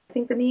serious I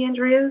think the knee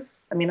injury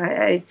is. I mean,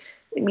 I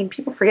mean,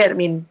 people forget. I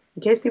mean,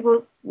 in case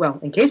people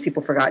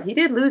forgot, he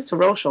did lose to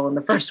Rochel in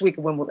the first week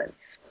of Wimbledon.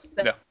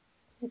 So Yeah.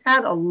 he's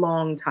had a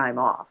long time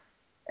off,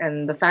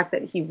 and the fact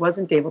that he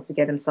wasn't able to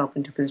get himself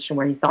into a position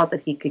where he thought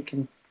that he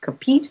could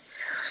compete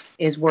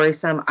is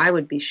worrisome. I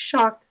would be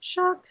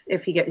shocked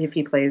if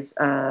he plays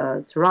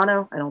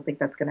Toronto. I don't think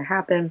that's going to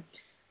happen.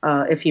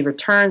 If he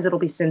returns, it'll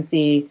be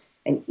Cincy,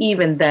 and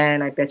even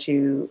then, I bet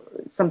you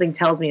something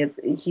tells me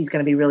he's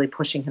going to be really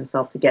pushing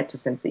himself to get to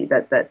Cincy.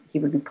 That he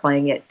would be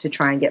playing it to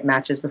try and get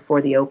matches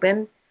before the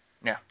Open,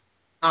 Yeah.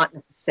 not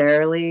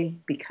necessarily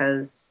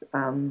because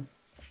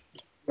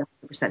he's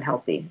 100%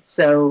 healthy.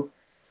 So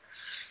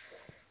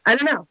I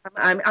don't know.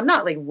 I'm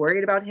not like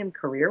worried about him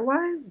career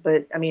wise,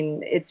 but I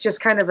mean, it's just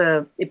kind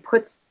of it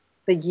puts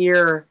the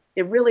year,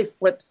 it really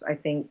flips, I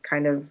think,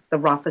 kind of the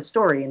Rafa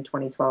story in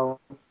 2012,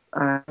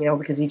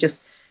 because he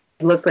just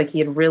looked like he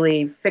had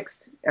really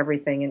fixed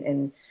everything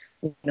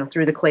and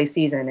through the clay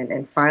season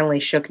and finally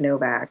shook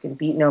Novak and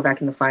beat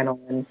Novak in the final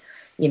and,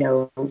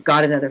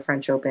 got another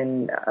French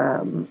Open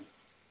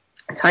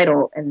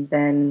title and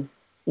then,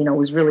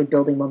 was really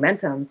building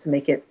momentum to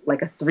make it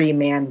like a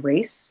three-man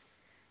race,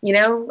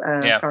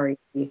 Yeah. sorry,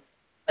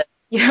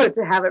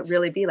 to have it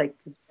really be like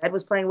Ed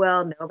was playing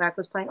well, Novak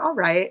was playing all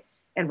right,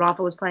 and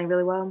Rafa was playing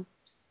really well.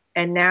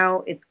 And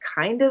now it's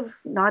kind of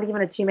not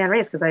even a two-man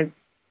race because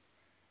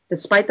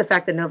despite the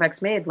fact that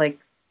Novak's made like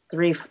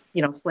three,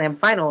 slam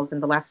finals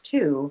and the last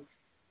two,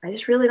 I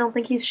just really don't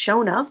think he's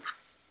shown up,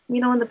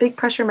 in the big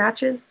pressure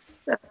matches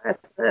at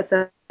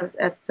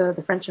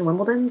the French and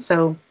Wimbledon.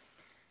 So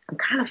I'm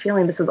kind of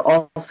feeling this is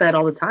all fed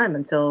all the time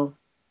Until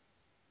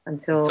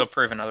until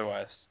proven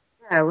otherwise.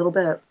 yeah, a little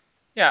bit.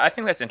 Yeah, I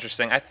think that's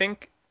interesting. I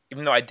think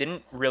even though I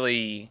didn't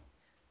really,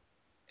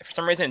 for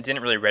some reason, it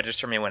didn't really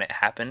register me when it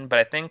happened, but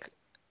I think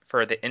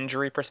for the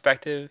injury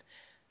perspective,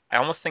 I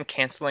almost think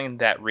canceling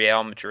that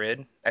Real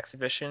Madrid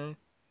exhibition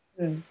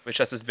Mm. was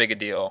just as big a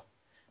deal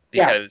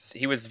Yeah, because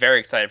he was very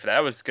excited for that.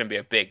 That was going to be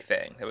a big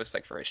thing. It was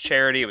like for his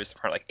charity. It was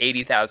for like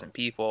 80,000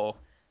 people.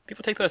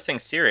 People take those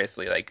things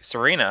seriously. Like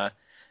Serena,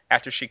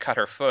 after she cut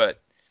her foot,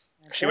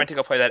 she went to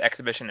go play that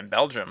exhibition in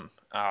Belgium,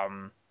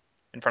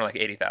 in front of like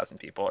 80,000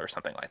 people or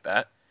something like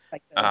that.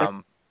 like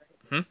Um,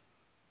 hmm?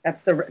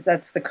 that's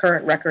the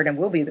current record and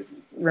will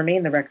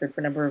remain the record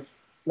for number of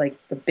like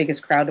the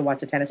biggest crowd to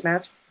watch a tennis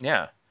match.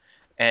 Yeah.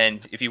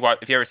 And if you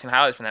ever seen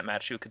highlights from that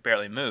match, she could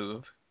barely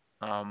move.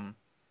 Um,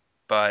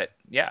 but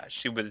yeah,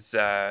 she was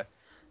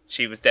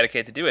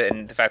dedicated to do it,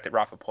 and the fact that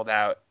Rafa pulled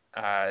out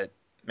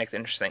makes it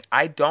interesting.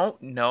 I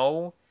don't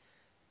know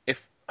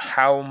if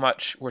how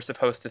much we're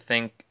supposed to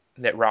think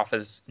that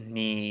Rafa's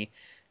knee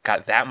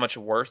got that much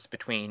worse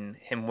between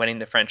him winning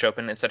the French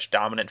Open in such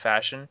dominant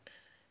fashion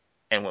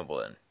and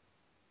Wimbledon,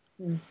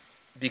 Mm.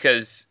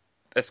 because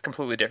that's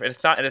completely different.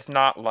 It's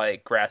not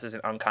like grass is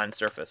an unkind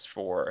surface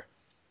for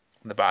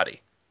the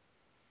body,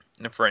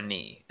 for a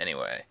knee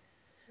anyway.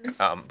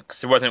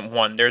 Because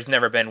there's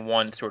never been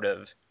one sort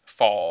of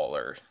fall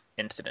or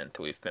incident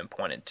that we've been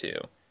pointed to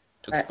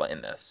Right.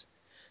 explain this.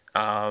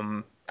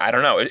 I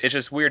don't know. It's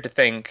just weird to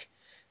think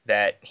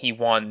that he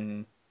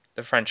won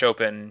the French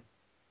Open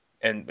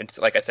and it's,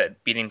 like I said,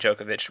 beating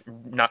Djokovic,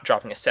 not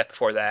dropping a set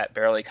before that,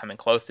 barely coming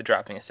close to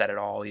dropping a set at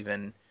all,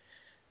 even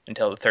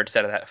until the third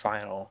set of that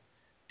final.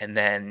 And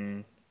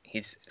then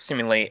he's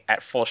seemingly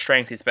at full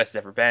strength, he's best he's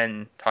ever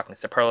been, talking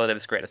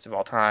superlatives, greatest of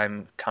all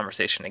time,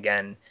 conversation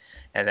again.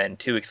 And then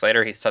 2 weeks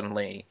later, he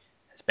suddenly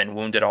has been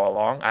wounded all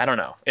along. I don't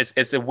know.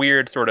 It's a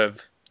weird sort of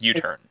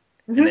U-turn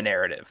in the Mm-hmm.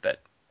 narrative that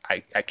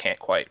I can't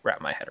quite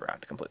wrap my head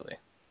around completely.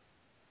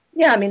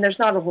 Yeah, I mean, there's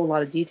not a whole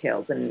lot of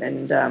details,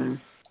 and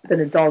the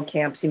Nadal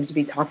camp seems to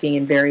be talking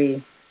in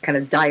very kind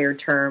of dire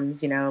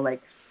terms.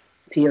 Like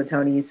Tio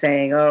Tony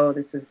saying, "Oh,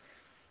 this is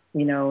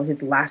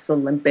his last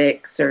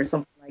Olympics" or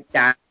something like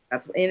that.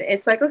 And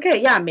it's like,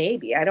 okay, yeah,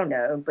 maybe I don't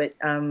know, but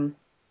you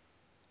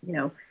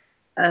know,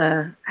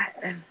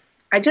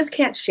 I just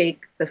can't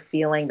shake the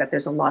feeling that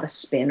there's a lot of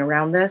spin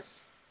around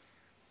this,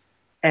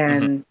 Hmm.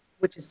 and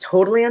which is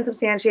totally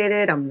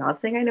unsubstantiated. I'm not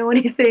saying I know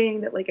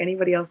anything that like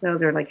anybody else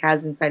knows or like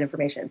has inside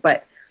information,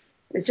 but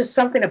it's just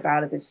something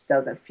about it that just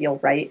doesn't feel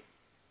right,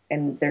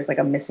 and there's like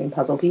a missing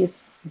puzzle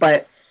piece.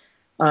 But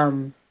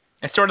um,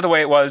 It's sort of the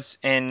way it was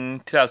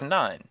in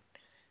 2009,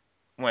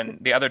 when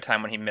the other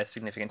time when he missed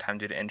significant time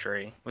due to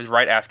injury was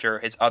right after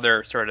his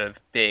other sort of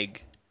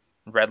big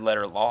red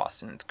letter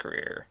loss in his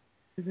career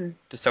mhm,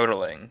 to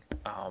Soderling.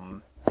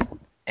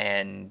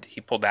 And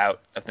he pulled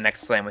out of the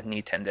next slam with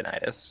knee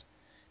tendonitis,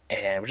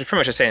 and which is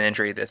pretty much the same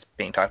injury that's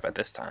being talked about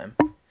this time.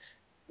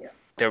 yeah,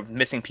 The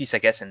missing piece, I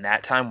guess, in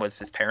that time was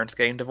his parents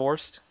getting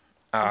divorced,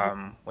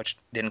 mhm. which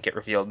didn't get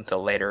revealed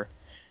until later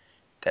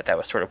that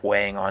was sort of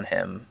weighing on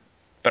him.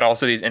 But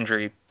also these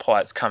injury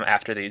pullouts come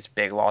after these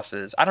big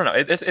losses. I don't know.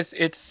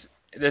 It's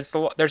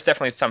there's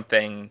definitely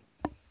something.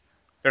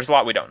 There's a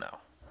lot we don't know.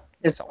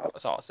 It's,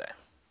 That's all I'll say.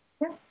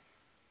 yeah,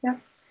 yeah.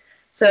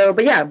 So,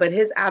 but yeah, but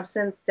his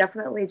absence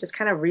definitely just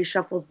kind of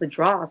reshuffles the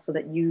draw so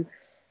that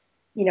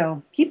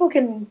people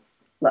can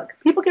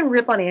people can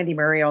rip on Andy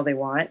Murray all they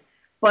want,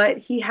 but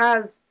he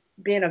has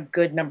been a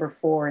good number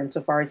four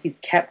insofar as he's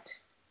kept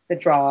the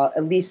draw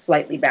at least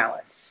slightly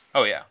balanced.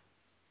 Oh yeah.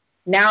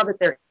 Now that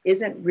there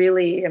isn't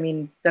really, I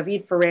mean,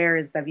 David Ferrer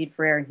is David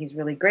Ferrer and he's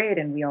really great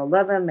and we all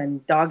love him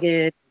and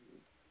dogged,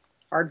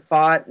 hard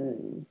fought,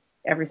 and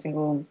every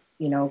single,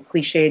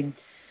 cliched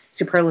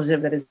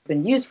superlative that has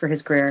been used for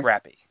his career.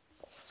 Scrappy.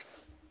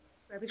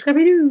 Scrappy,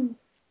 scrappy doo.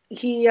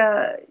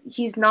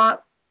 He's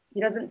not. He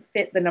doesn't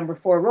fit the number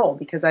four role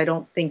because I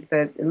don't think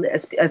that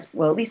as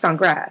well, at least on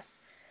grass,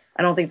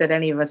 I don't think that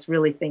any of us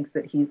really thinks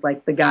that he's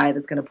like the guy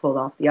that's going to pull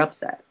off the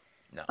upset.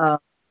 No.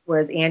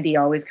 Whereas Andy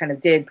always kind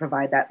of did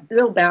provide that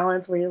little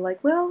balance where you're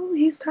like, well,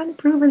 he's kind of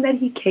proven that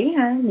he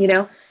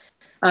can.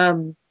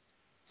 Um,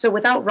 so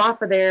without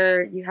Rafa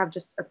there, you have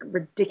just a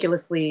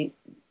ridiculously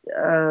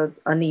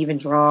uneven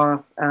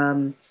draw.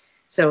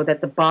 So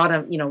that the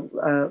bottom,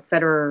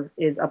 Federer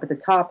is up at the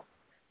top,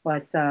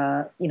 but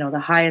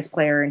the highest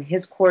player in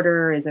his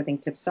quarter is I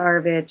think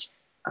Tipsarevic.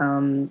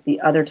 The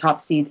other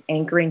top seeds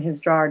anchoring his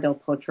draw are Del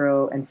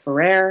Potro and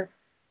Ferrer.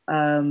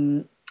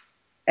 Um,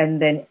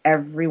 and then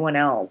everyone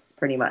else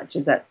pretty much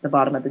is at the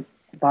bottom of the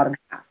bottom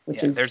half, which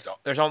Yeah. is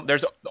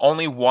There's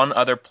only one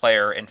other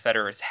player in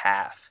Federer's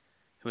half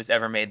who has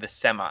ever made the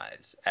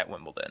semis at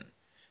Wimbledon,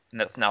 and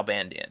that's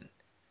Nalbandian,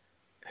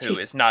 who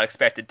is not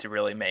expected to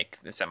really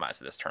make the semis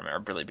of this tournament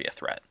or really be a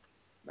threat,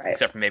 right.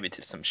 except for maybe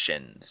to some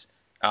shins.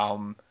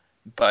 Um,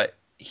 but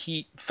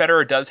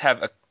Federer does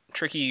have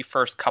tricky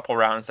first couple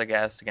rounds, I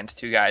guess, against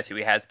two guys who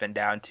he has been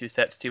down 2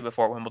 sets to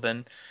before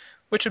Wimbledon,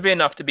 which would be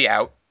enough to be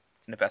out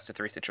in a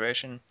best-of-3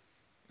 situation.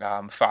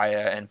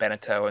 Faya and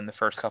Beneteau in the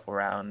first couple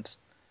rounds,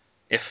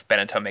 if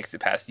Beneteau makes it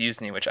past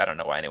Yuzny, which I don't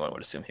know why anyone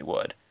would assume he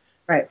would.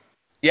 Right.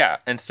 Yeah,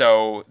 and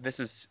so this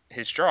is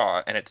his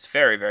draw, and it's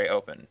very, very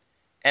open.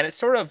 And it's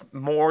sort of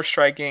more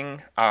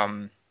striking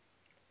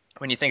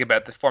when you think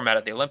about the format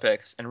of the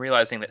Olympics and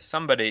realizing that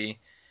somebody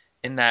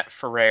in that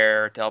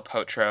Ferrer, Del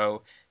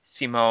Potro,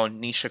 Simone,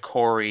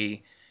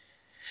 Nishikori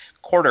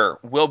quarter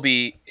will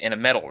be in a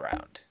medal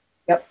round.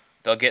 Yep.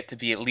 They'll get to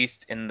be at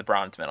least in the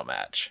bronze medal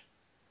match.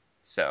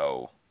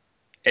 So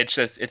it's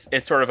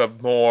sort of a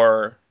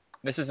more,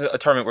 this is a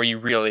tournament where you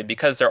really,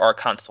 because there are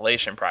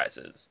consolation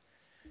prizes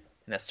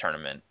in this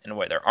tournament in a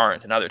way there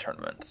aren't in other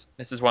tournaments.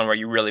 This is one where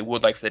you really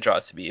would like for the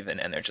draws to be even,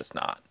 and they're just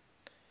not.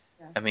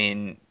 Yeah. I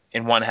mean,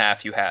 in one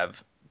half you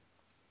have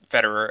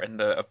Federer and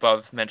the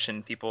above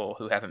mentioned people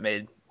who haven't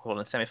made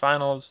Wimbledon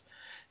semifinals,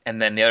 and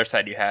then the other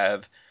side you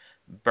have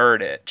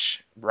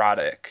Berdych,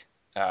 Roddick,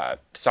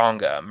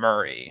 Tsonga,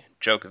 Murray,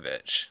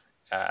 Djokovic,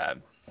 uh,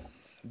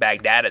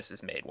 Baghdadis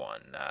has made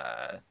one.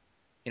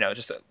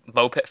 Just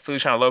Lopez,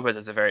 Feliciano Lopez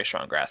is a very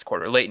strong grass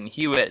quarter. Leighton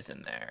Hewitt is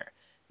in there.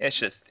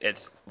 It's a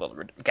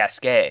little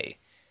Gasquet.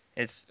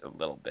 It's a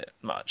little bit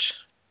much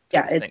to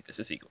Yeah. think this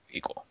is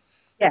equal.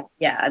 Yeah.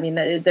 Yeah. I mean,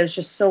 there's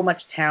just so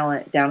much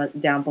talent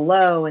down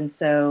below, and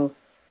so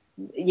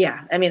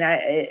yeah. I mean,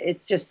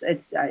 it's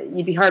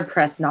you'd be hard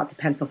pressed not to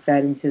pencil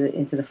Fed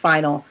into the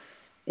final,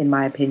 in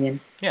my opinion.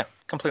 Yeah,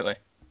 completely.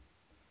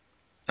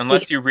 Because,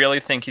 Unless you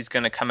really think he's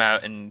going to come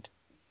out and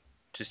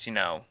just,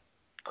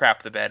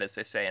 crap the bed, as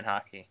they say in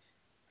hockey,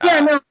 yeah.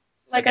 uh, No.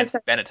 Like I against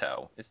said,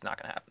 Beneteau, it's not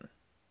going to happen.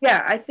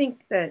 yeah. I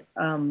think that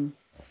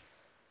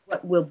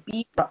what will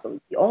be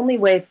the only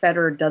way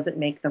Federer doesn't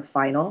make the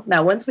final.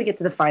 Now, once we get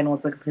to the final,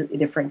 it's a completely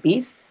different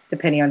beast,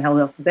 depending on who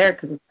else is there,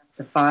 because it's best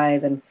of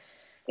five and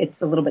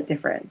it's a little bit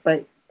different.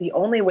 But the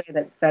only way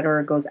that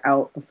Federer goes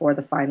out before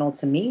the final,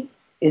 to me,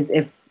 is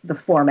if the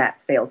format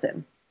fails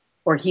him,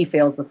 or he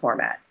fails the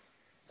format.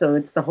 So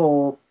it's the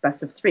whole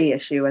best of three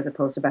issue as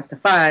opposed to best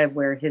of five,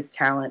 where his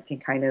talent can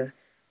kind of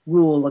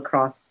rule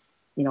across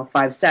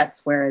 5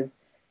 sets, whereas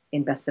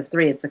in best of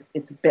three, it's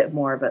a bit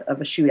more of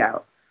a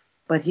shootout.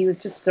 But he was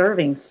just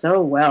serving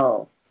so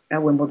well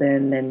at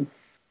Wimbledon, and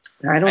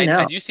I don't I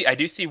know.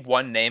 do see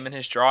one name in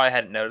his draw I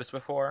hadn't noticed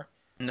before.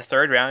 In the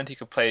third round, he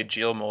could play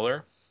Gilles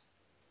Muller,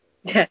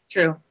 Yeah,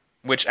 true.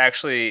 which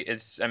actually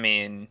is, I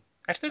mean,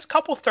 actually there's a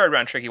couple third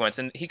round tricky ones,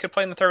 and he could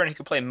play in the third round. He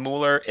could play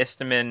Muller,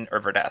 Istomin, or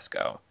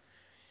Verdasco,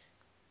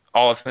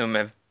 all of whom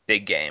have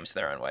big games in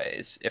their own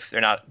ways. If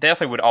they're not, they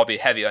definitely would all be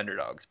heavy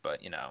underdogs,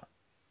 but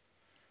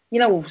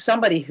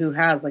Somebody who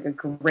has like a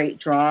great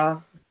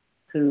draw,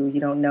 who you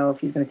don't know if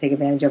he's going to take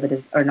advantage of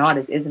it or not,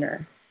 is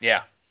Isner.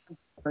 yeah,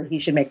 Or he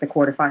should make the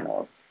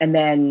quarterfinals. And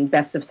then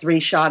best of three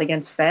shot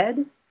against Fed.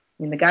 I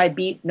mean, the guy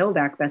beat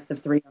Novak best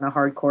of three on a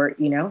hard court.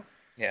 yeah.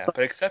 But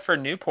But except for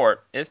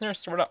Newport, Isner's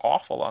sort of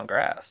awful on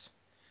grass.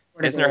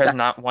 sort of Isner is has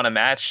not won a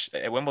match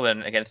at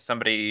Wimbledon against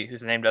somebody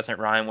whose name doesn't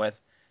rhyme with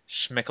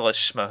Schmicklus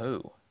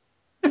Schmahoo.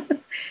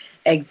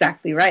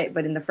 exactly right.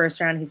 But in the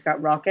first round, he's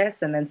got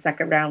Raucus, and then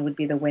second round would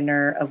be the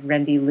winner of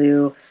Rendy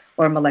Liu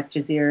or Malek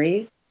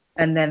Jaziri.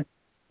 And then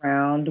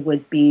round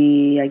would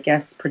be, I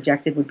guess,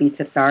 projected would be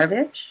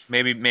Tipsarevic.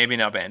 Maybe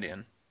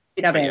Nalbandian,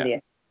 Not but yeah,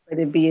 Bandia. But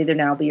it'd be either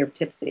Nalby or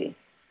Tipsy,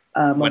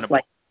 most winnable.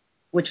 likely,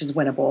 which is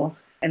winnable.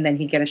 And then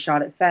he'd get a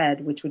shot at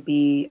Fed, which would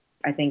be,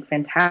 I think,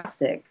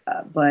 fantastic.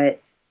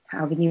 But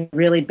how can you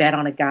really bet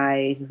on a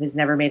guy who has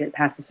never made it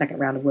past the second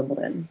round of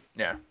Wimbledon?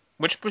 Yeah.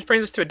 Which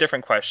brings us to a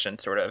different question,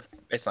 sort of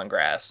based on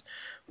grass.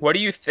 What do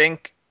you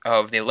think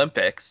of the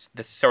Olympics,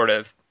 this sort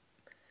of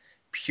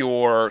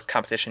pure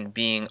competition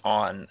being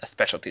on a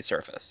specialty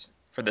surface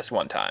for this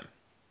one time?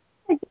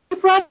 You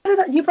brought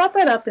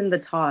that up in the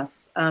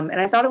toss, and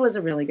I thought it was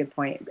a really good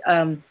point.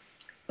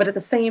 But at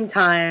the same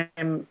time,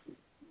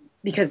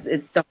 because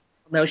the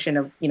notion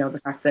of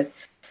the fact that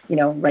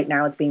right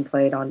now it's being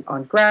played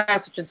on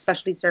grass, which is a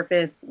specialty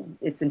surface.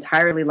 It's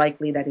entirely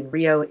likely that in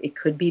Rio it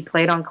could be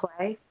played on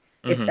clay.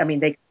 If Hmm. I mean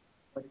they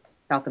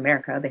South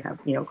America, they have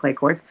clay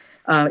courts.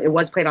 It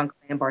was played on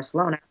clay in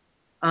Barcelona,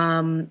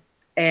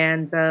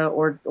 and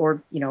or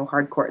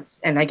hard courts.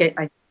 And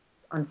I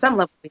on some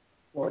level,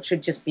 well, it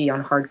should just be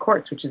on hard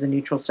courts, which is a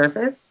neutral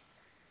surface.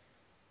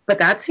 But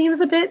that seems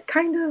a bit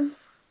kind of,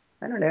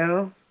 I don't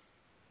know,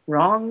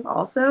 wrong.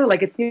 Also,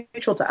 like it's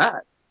neutral to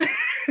us.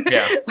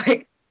 Yeah.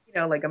 like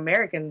like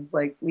Americans,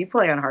 like we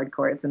play on hard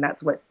courts, and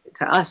that's what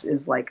to us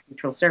is like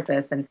neutral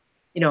surface. And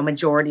a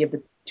majority of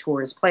the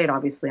tour is played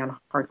obviously on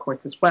hard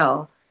courts as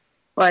well.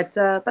 But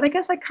I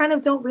guess I kind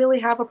of don't really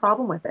have a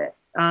problem with it.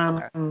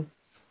 Okay.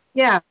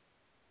 Yeah,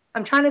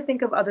 I'm trying to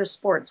think of other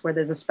sports where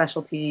there's a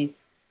specialty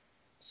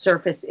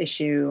surface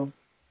issue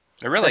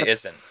There that really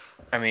isn't.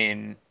 I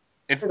mean,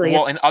 if really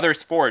well, in other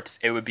sports,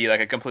 it would be like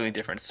a completely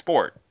different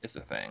sport, is the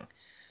thing.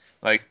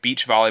 Like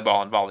beach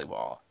volleyball and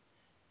volleyball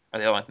are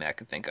the only thing I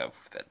can think of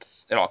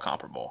that's at all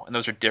comparable. And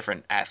those are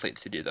different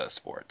athletes who do those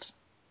sports.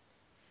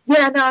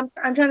 Yeah, no,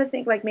 I'm trying to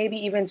think like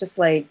maybe even just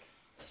like,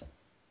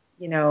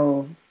 you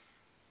know,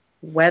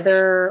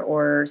 weather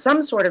or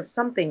some sort of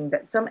something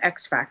that some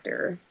X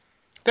factor.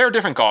 There are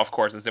different golf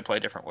courses that play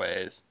different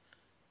ways.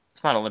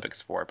 It's not an Olympic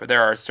sport, but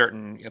there are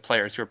certain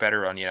players who are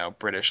better on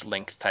British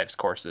links types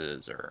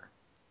courses or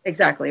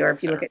Exactly. Or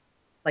if you look etc.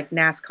 at like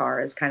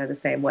NASCAR is kind of the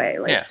same way.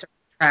 Like Yeah, certain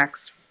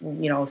tracks,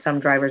 some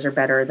drivers are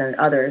better than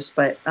others,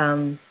 but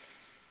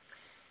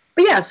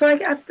yeah, so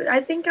I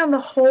think on the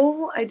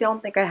whole, I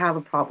don't think I have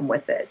a problem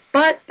with it.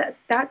 But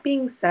that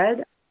being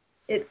said,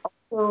 it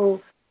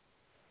also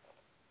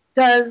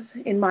does,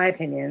 in my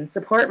opinion,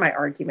 support my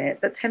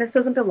argument that tennis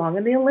doesn't belong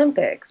in the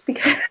Olympics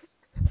because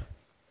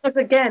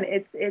again,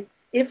 it's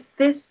if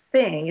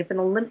an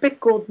Olympic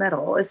gold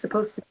medal is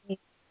supposed to be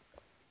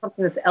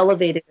something that's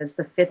elevated as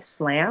the fifth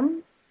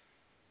slam,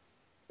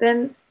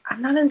 then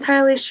I'm not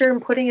entirely sure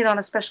putting it on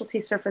a specialty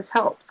surface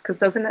helps because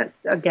doesn't it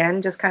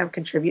again just kind of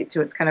contribute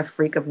to its kind of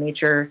freak of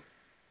nature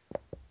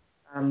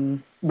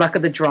luck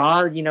of the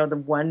draw?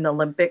 The one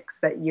Olympics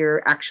that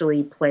you're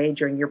actually play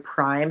during your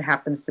prime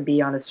happens to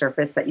be on a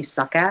surface that you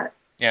suck at.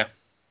 yeah.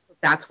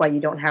 That's why you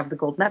don't have the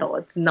gold medal.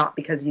 It's not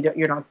because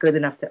you're not good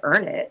enough to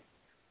earn it.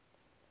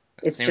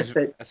 That It's seems just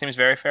that, that seems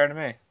very fair to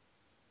me.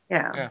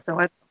 yeah. Yeah. So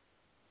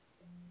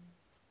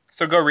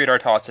So go read our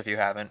thoughts if you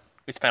haven't.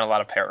 We spent a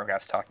lot of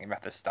paragraphs talking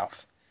about this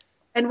stuff.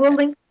 and we'll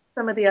link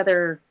some of the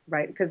other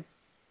right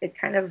because it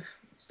kind of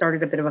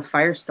started a bit of a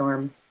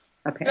firestorm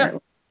Yeah,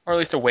 apparently. or at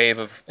least a wave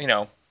of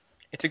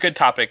it's a good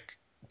topic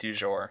du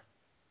jour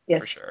for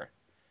Yes, sure.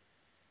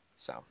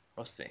 So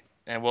we'll see,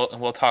 and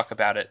we'll talk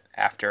about it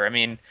after. I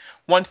mean,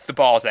 once the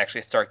balls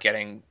actually start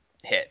getting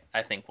hit,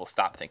 I think we'll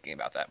stop thinking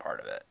about that part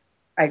of it.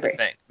 I I agree.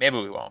 think maybe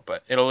we won't,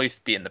 but it'll at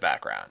least be in the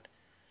background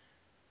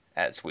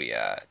as we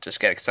just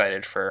get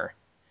excited for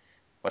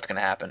what's going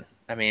to happen.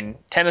 I mean,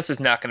 tennis is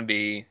not going to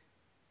be.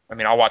 I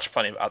mean, I'll watch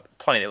plenty of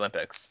the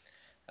Olympics.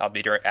 I'll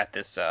be at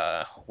this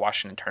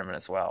Washington tournament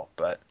as well.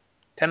 But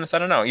tennis, I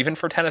don't know. Even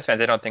for tennis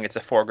fans, I don't think it's a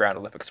foreground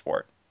Olympic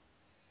sport.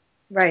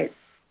 Right,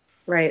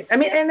 right. I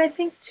mean, and I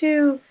think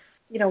too,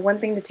 one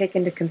thing to take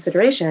into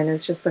consideration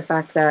is just the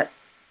fact that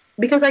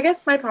because I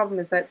guess my problem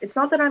is that it's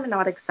not that I'm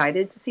not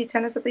excited to see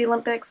tennis at the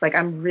Olympics. Like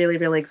I'm really,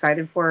 really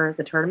excited for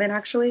the tournament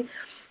actually,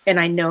 and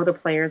I know the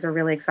players are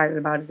really excited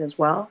about it as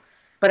well.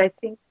 But I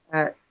think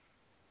that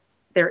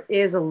there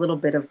is a little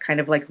bit of kind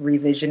of like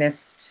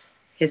revisionist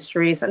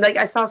histories. And like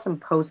I saw some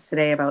posts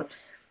today about,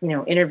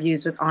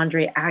 interviews with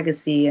Andre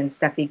Agassi and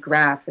Steffi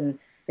Graf, and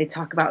they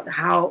talk about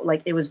how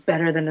like it was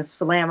better than a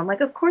slam. I'm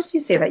like, of course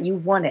you say that. You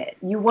won it.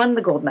 You won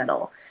the gold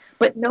medal.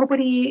 But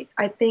nobody,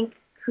 I think,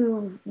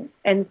 who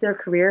ends their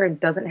career and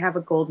doesn't have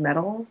a gold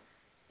medal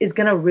is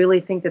gonna really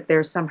think that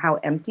they're somehow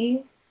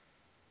empty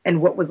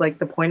and what was like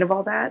the point of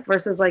all that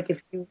versus like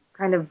if you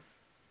kind of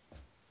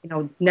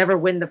never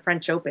win the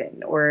French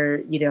Open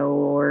or you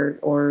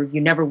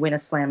never win a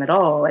slam at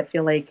all. I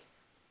feel like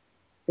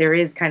there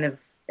is kind of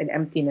an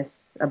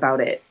emptiness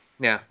about it.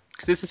 Yeah,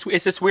 because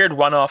it's this weird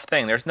one-off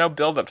thing. There's no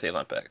build-up to the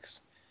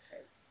Olympics. I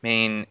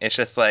mean, it's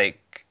just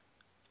like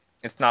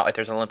it's not like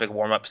there's an Olympic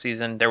warm-up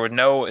season. There would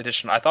no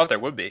additional. I thought there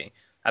would be.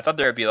 I thought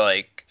there would be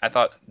like I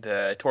thought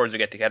the tours would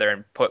get together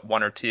and put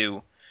one or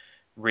two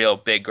real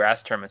big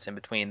grass tournaments in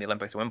between the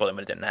Olympics and Wimbledon,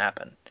 but it didn't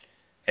happen.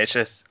 It's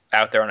just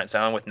out there on its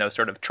own with no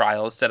sort of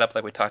trials set up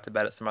like we talked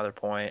about at some other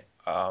point.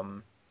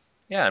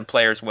 Yeah, and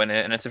players win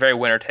it, and it's a very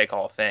winner take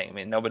all thing. I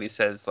mean, nobody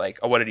says like,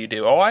 "Oh, what did you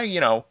do?" "Oh, I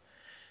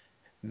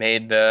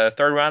made the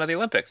third round of the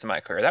Olympics in my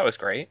career. That was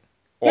great."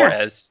 Or Yeah.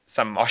 as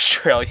some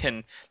Australian,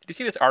 did you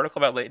see this article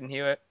about Leighton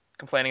Hewitt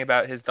complaining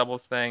about his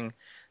doubles thing,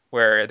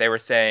 where they were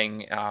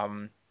saying,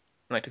 in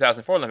like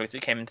 2004 Olympics he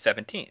came in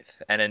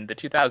 17th, and in the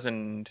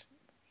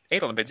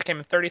 2008 Olympics he came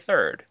in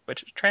 33rd,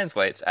 which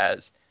translates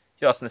as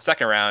he lost in the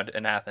second round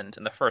in Athens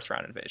and the first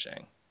round in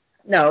Beijing.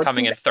 No,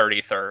 Coming see, in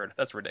 33rd,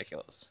 that's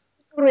ridiculous.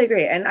 totally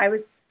agree. And I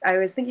was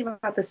thinking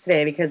about this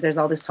today because there's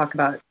all this talk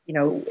about,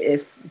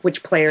 if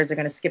which players are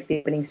going to skip the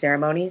opening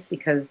ceremonies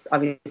because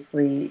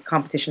obviously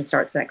competition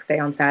starts the next day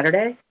on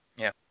Saturday.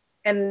 Yeah,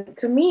 And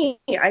to me,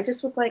 I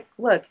just was like,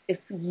 look, if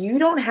you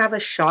don't have a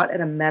shot at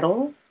a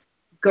medal,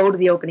 go to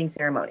the opening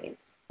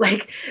ceremonies.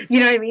 Like, you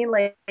know what I mean?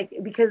 Like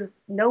because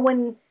no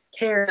one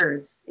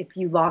cares if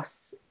you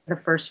lost the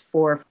first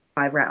 4 or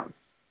 5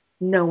 rounds.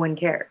 No one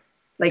cares.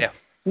 Like, yeah.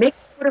 make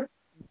sort of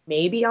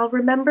maybe I'll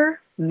remember,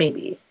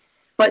 maybe.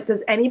 But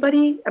does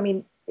anybody? I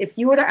mean, if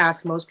you were to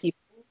ask most people,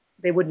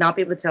 they would not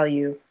be able to tell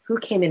you who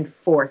came in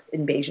fourth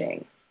in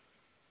Beijing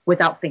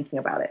without thinking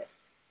about it.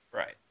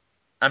 Right.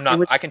 I'm It not.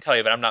 was I can tell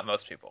you, but I'm not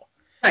most people.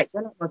 right.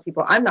 You're not most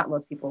people. I'm not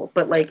most people,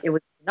 but Yeah. like it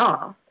was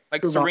Nah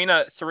Like who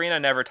lost. Serena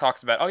never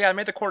talks about. Oh yeah, I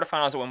made the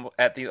quarterfinals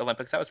at the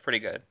Olympics. That was pretty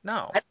good.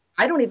 No,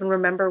 I don't even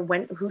remember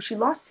who she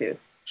lost to.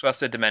 she lost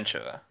to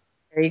Dementia.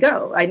 There you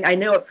go. I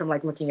know it from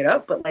like looking it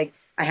up, but like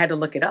I had to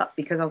look it up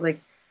because I was like,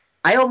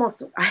 I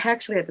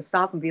actually had to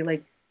stop and be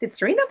like, did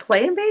Serena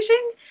play in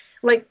Beijing?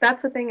 Like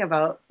that's the thing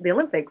about the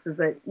Olympics is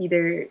that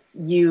either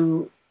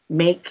you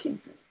make,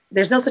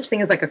 there's no such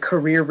thing as like a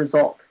career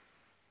result,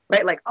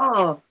 right? Like,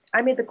 oh,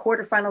 I made the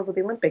quarterfinals of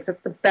the Olympics.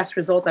 That's the best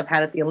result I've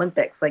had at the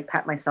Olympics. Like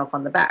pat myself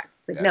on the back.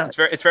 It's like Yeah,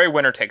 no, it's very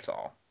winner takes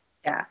all.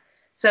 yeah.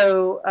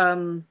 So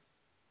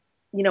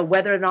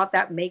whether or not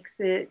that makes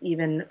it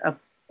even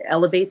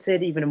elevates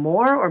it even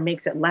more or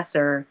makes it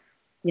lesser,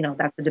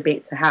 that's a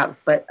debate to have.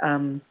 But I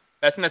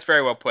think that's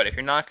very well put. If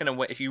you're not gonna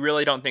win, if you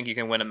really don't think you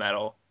can win a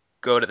medal,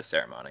 go to the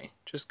ceremony.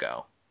 Just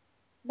go.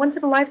 once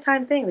in a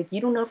lifetime thing. Like you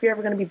don't know if you're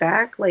ever going to be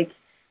back. Like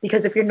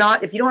because if you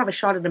don't have a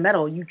shot at a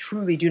medal, you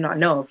truly do not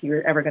know if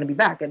you're ever going to be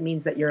back. It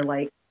means that you're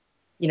like,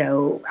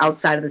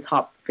 outside of the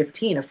top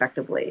 15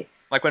 effectively.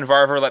 Like when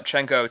Varvar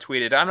Lepchenko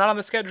tweeted, "I'm not on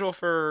the schedule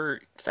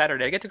for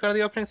Saturday. I get to go to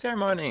the opening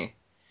ceremony."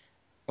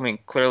 I mean,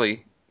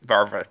 clearly,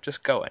 Varva,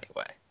 just go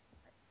anyway.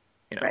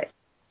 You know. Right.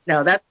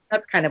 No,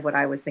 that's kind of what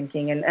I was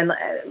thinking, and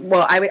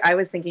well, I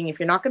was thinking if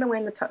you're not going to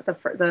win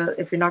the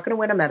if you're not going to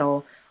win a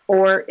medal,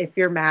 or if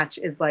your match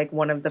is like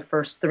one of the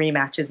first three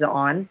matches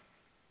on,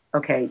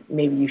 okay,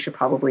 maybe you should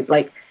probably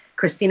like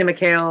Christina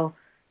McHale,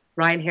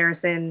 Ryan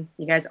Harrison.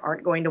 You guys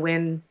aren't going to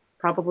win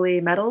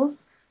probably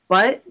medals,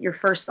 but you're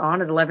first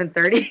on at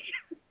 11:30.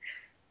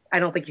 I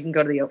don't think you can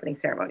go to the opening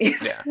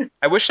ceremonies. Yeah.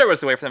 I wish there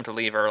was a way for them to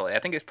leave early. I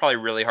think it's probably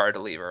really hard to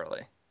leave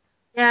early.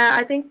 Yeah,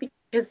 I think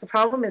because the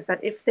problem is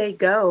that if they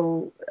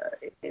go,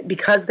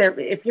 because they're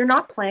if you're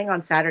not playing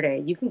on Saturday,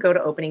 you can go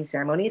to opening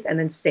ceremonies and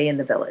then stay in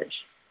the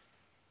village,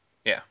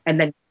 Yeah. and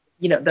then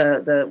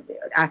the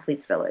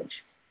athletes'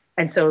 village,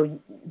 and so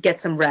get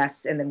some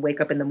rest and then wake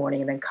up in the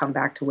morning and then come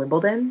back to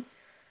Wimbledon.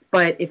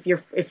 But if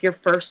you're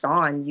first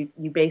on,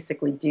 you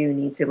basically do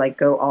need to like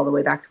go all the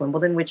way back to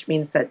Wimbledon, which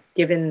means that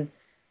given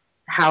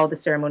how the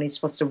ceremony is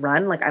supposed to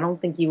run, like I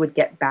don't think you would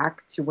get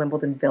back to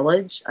Wimbledon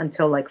Village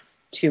until like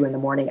 2 in the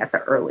morning at the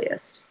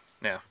earliest.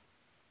 Yeah.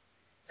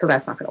 So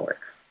that's not going to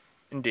work.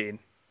 Indeed.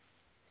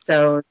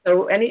 So I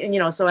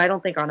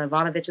don't think Anna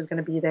Ivanovic is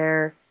going to be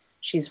there.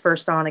 She's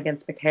first on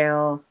against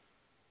Mikhail.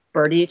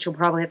 Berdych will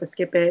probably have to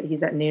skip it.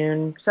 He's at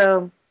noon.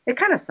 So it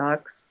kind of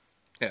sucks.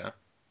 Yeah.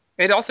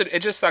 It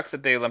just sucks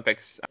that the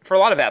Olympics for a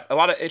lot of that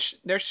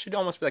there should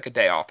almost be like a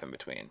day off in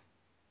between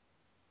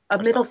A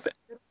or middle something.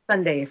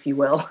 Sunday, if you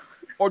will.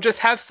 Or just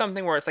have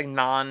something where it's like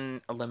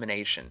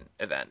non-elimination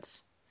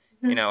events.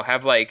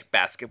 Have like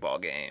basketball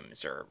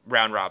games or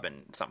round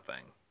robin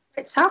something.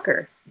 It's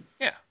soccer.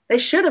 Yeah. They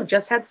should have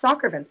just had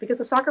soccer events because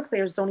the soccer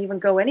players don't even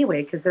go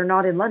anyway because they're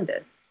not in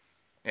London.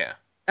 Yeah.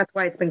 That's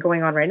why it's been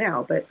going on right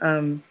now. But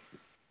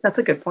that's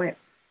a good point.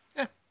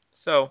 Yeah.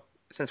 So,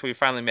 since we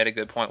finally made a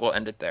good point, we'll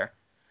end it there.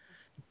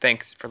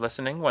 Thanks for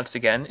listening once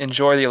again.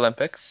 Enjoy the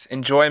Olympics.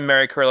 Enjoy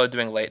Mary Curlo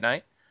doing late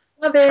night.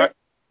 Love Try it.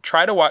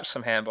 try to watch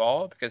some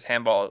handball because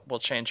handball will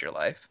change your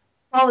life.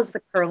 Ball is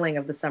the curling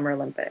of the Summer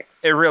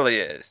Olympics. It really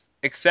is.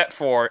 Except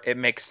for it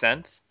makes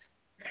sense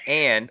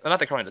and well, not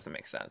that curling doesn't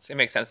make sense. It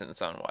makes sense in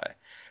its own way.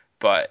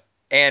 But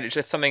and it's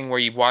just something where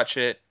you watch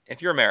it,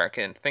 if you're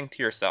American, think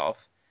to yourself,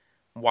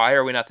 why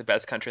are we not the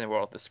best country in the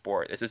world at this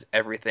sport? This is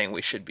everything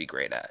we should be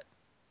great at.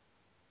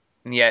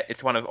 And yet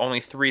it's one of only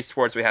three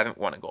sports we haven't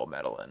won a gold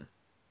medal in.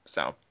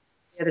 So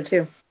The other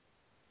two.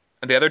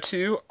 the other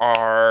two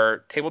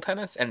are table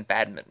tennis and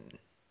badminton.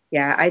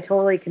 Yeah, I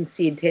totally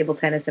concede table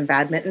tennis and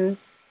badminton.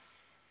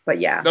 But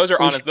yeah, Those are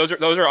we should honest.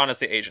 Those are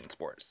honestly Asian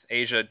sports.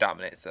 Asia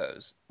dominates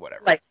those.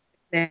 Whatever. like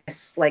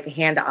this, like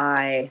hand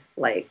eye,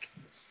 like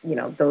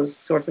those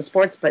sorts of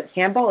sports. But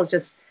handball is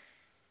just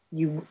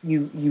you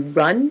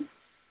run,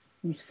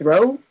 you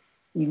throw,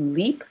 you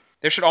leap.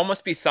 There should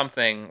almost be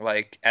something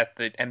like at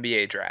the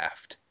NBA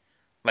draft,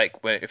 like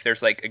if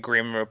there's like a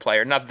green room of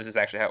player. Not that this is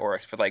actually how it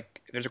works, but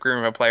like if there's a green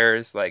room of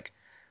players, like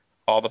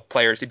all the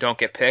players who don't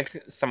get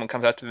picked, someone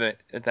comes up to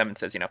them and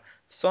says,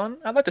 son,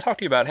 I'd like to talk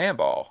to you about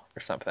handball or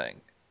something.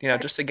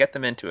 Just to get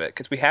them into it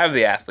because we have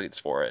the athletes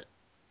for it.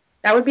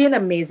 That would be an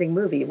amazing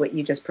movie. What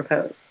you just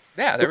proposed.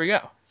 Yeah, there we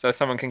go. So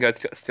someone can go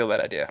steal that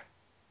idea.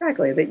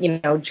 Exactly.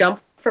 That jump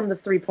from the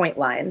 3 point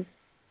line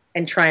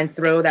and try and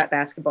throw that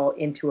basketball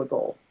into a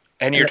goal,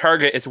 And and your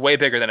target is way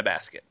bigger than a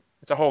basket.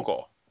 It's a whole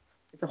goal.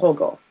 it's a whole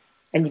goal,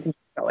 and you can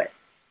throw it.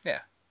 Yeah,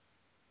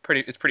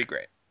 it's pretty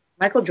great.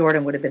 Michael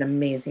Jordan would have been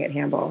amazing at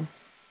handball.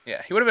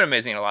 Yeah, he would have been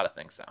amazing in a lot of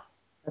things, though.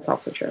 That's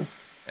also true.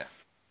 Yeah.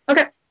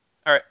 Okay.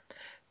 All right.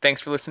 Thanks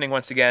for listening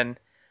once again.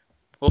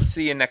 We'll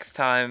see you next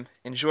time.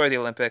 Enjoy the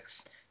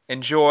Olympics.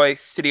 Enjoy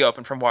City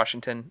Open from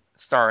Washington,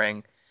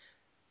 starring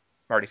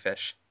Marty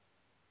Fish.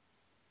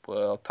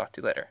 We'll talk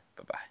to you later.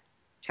 Bye bye.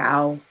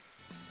 Ciao.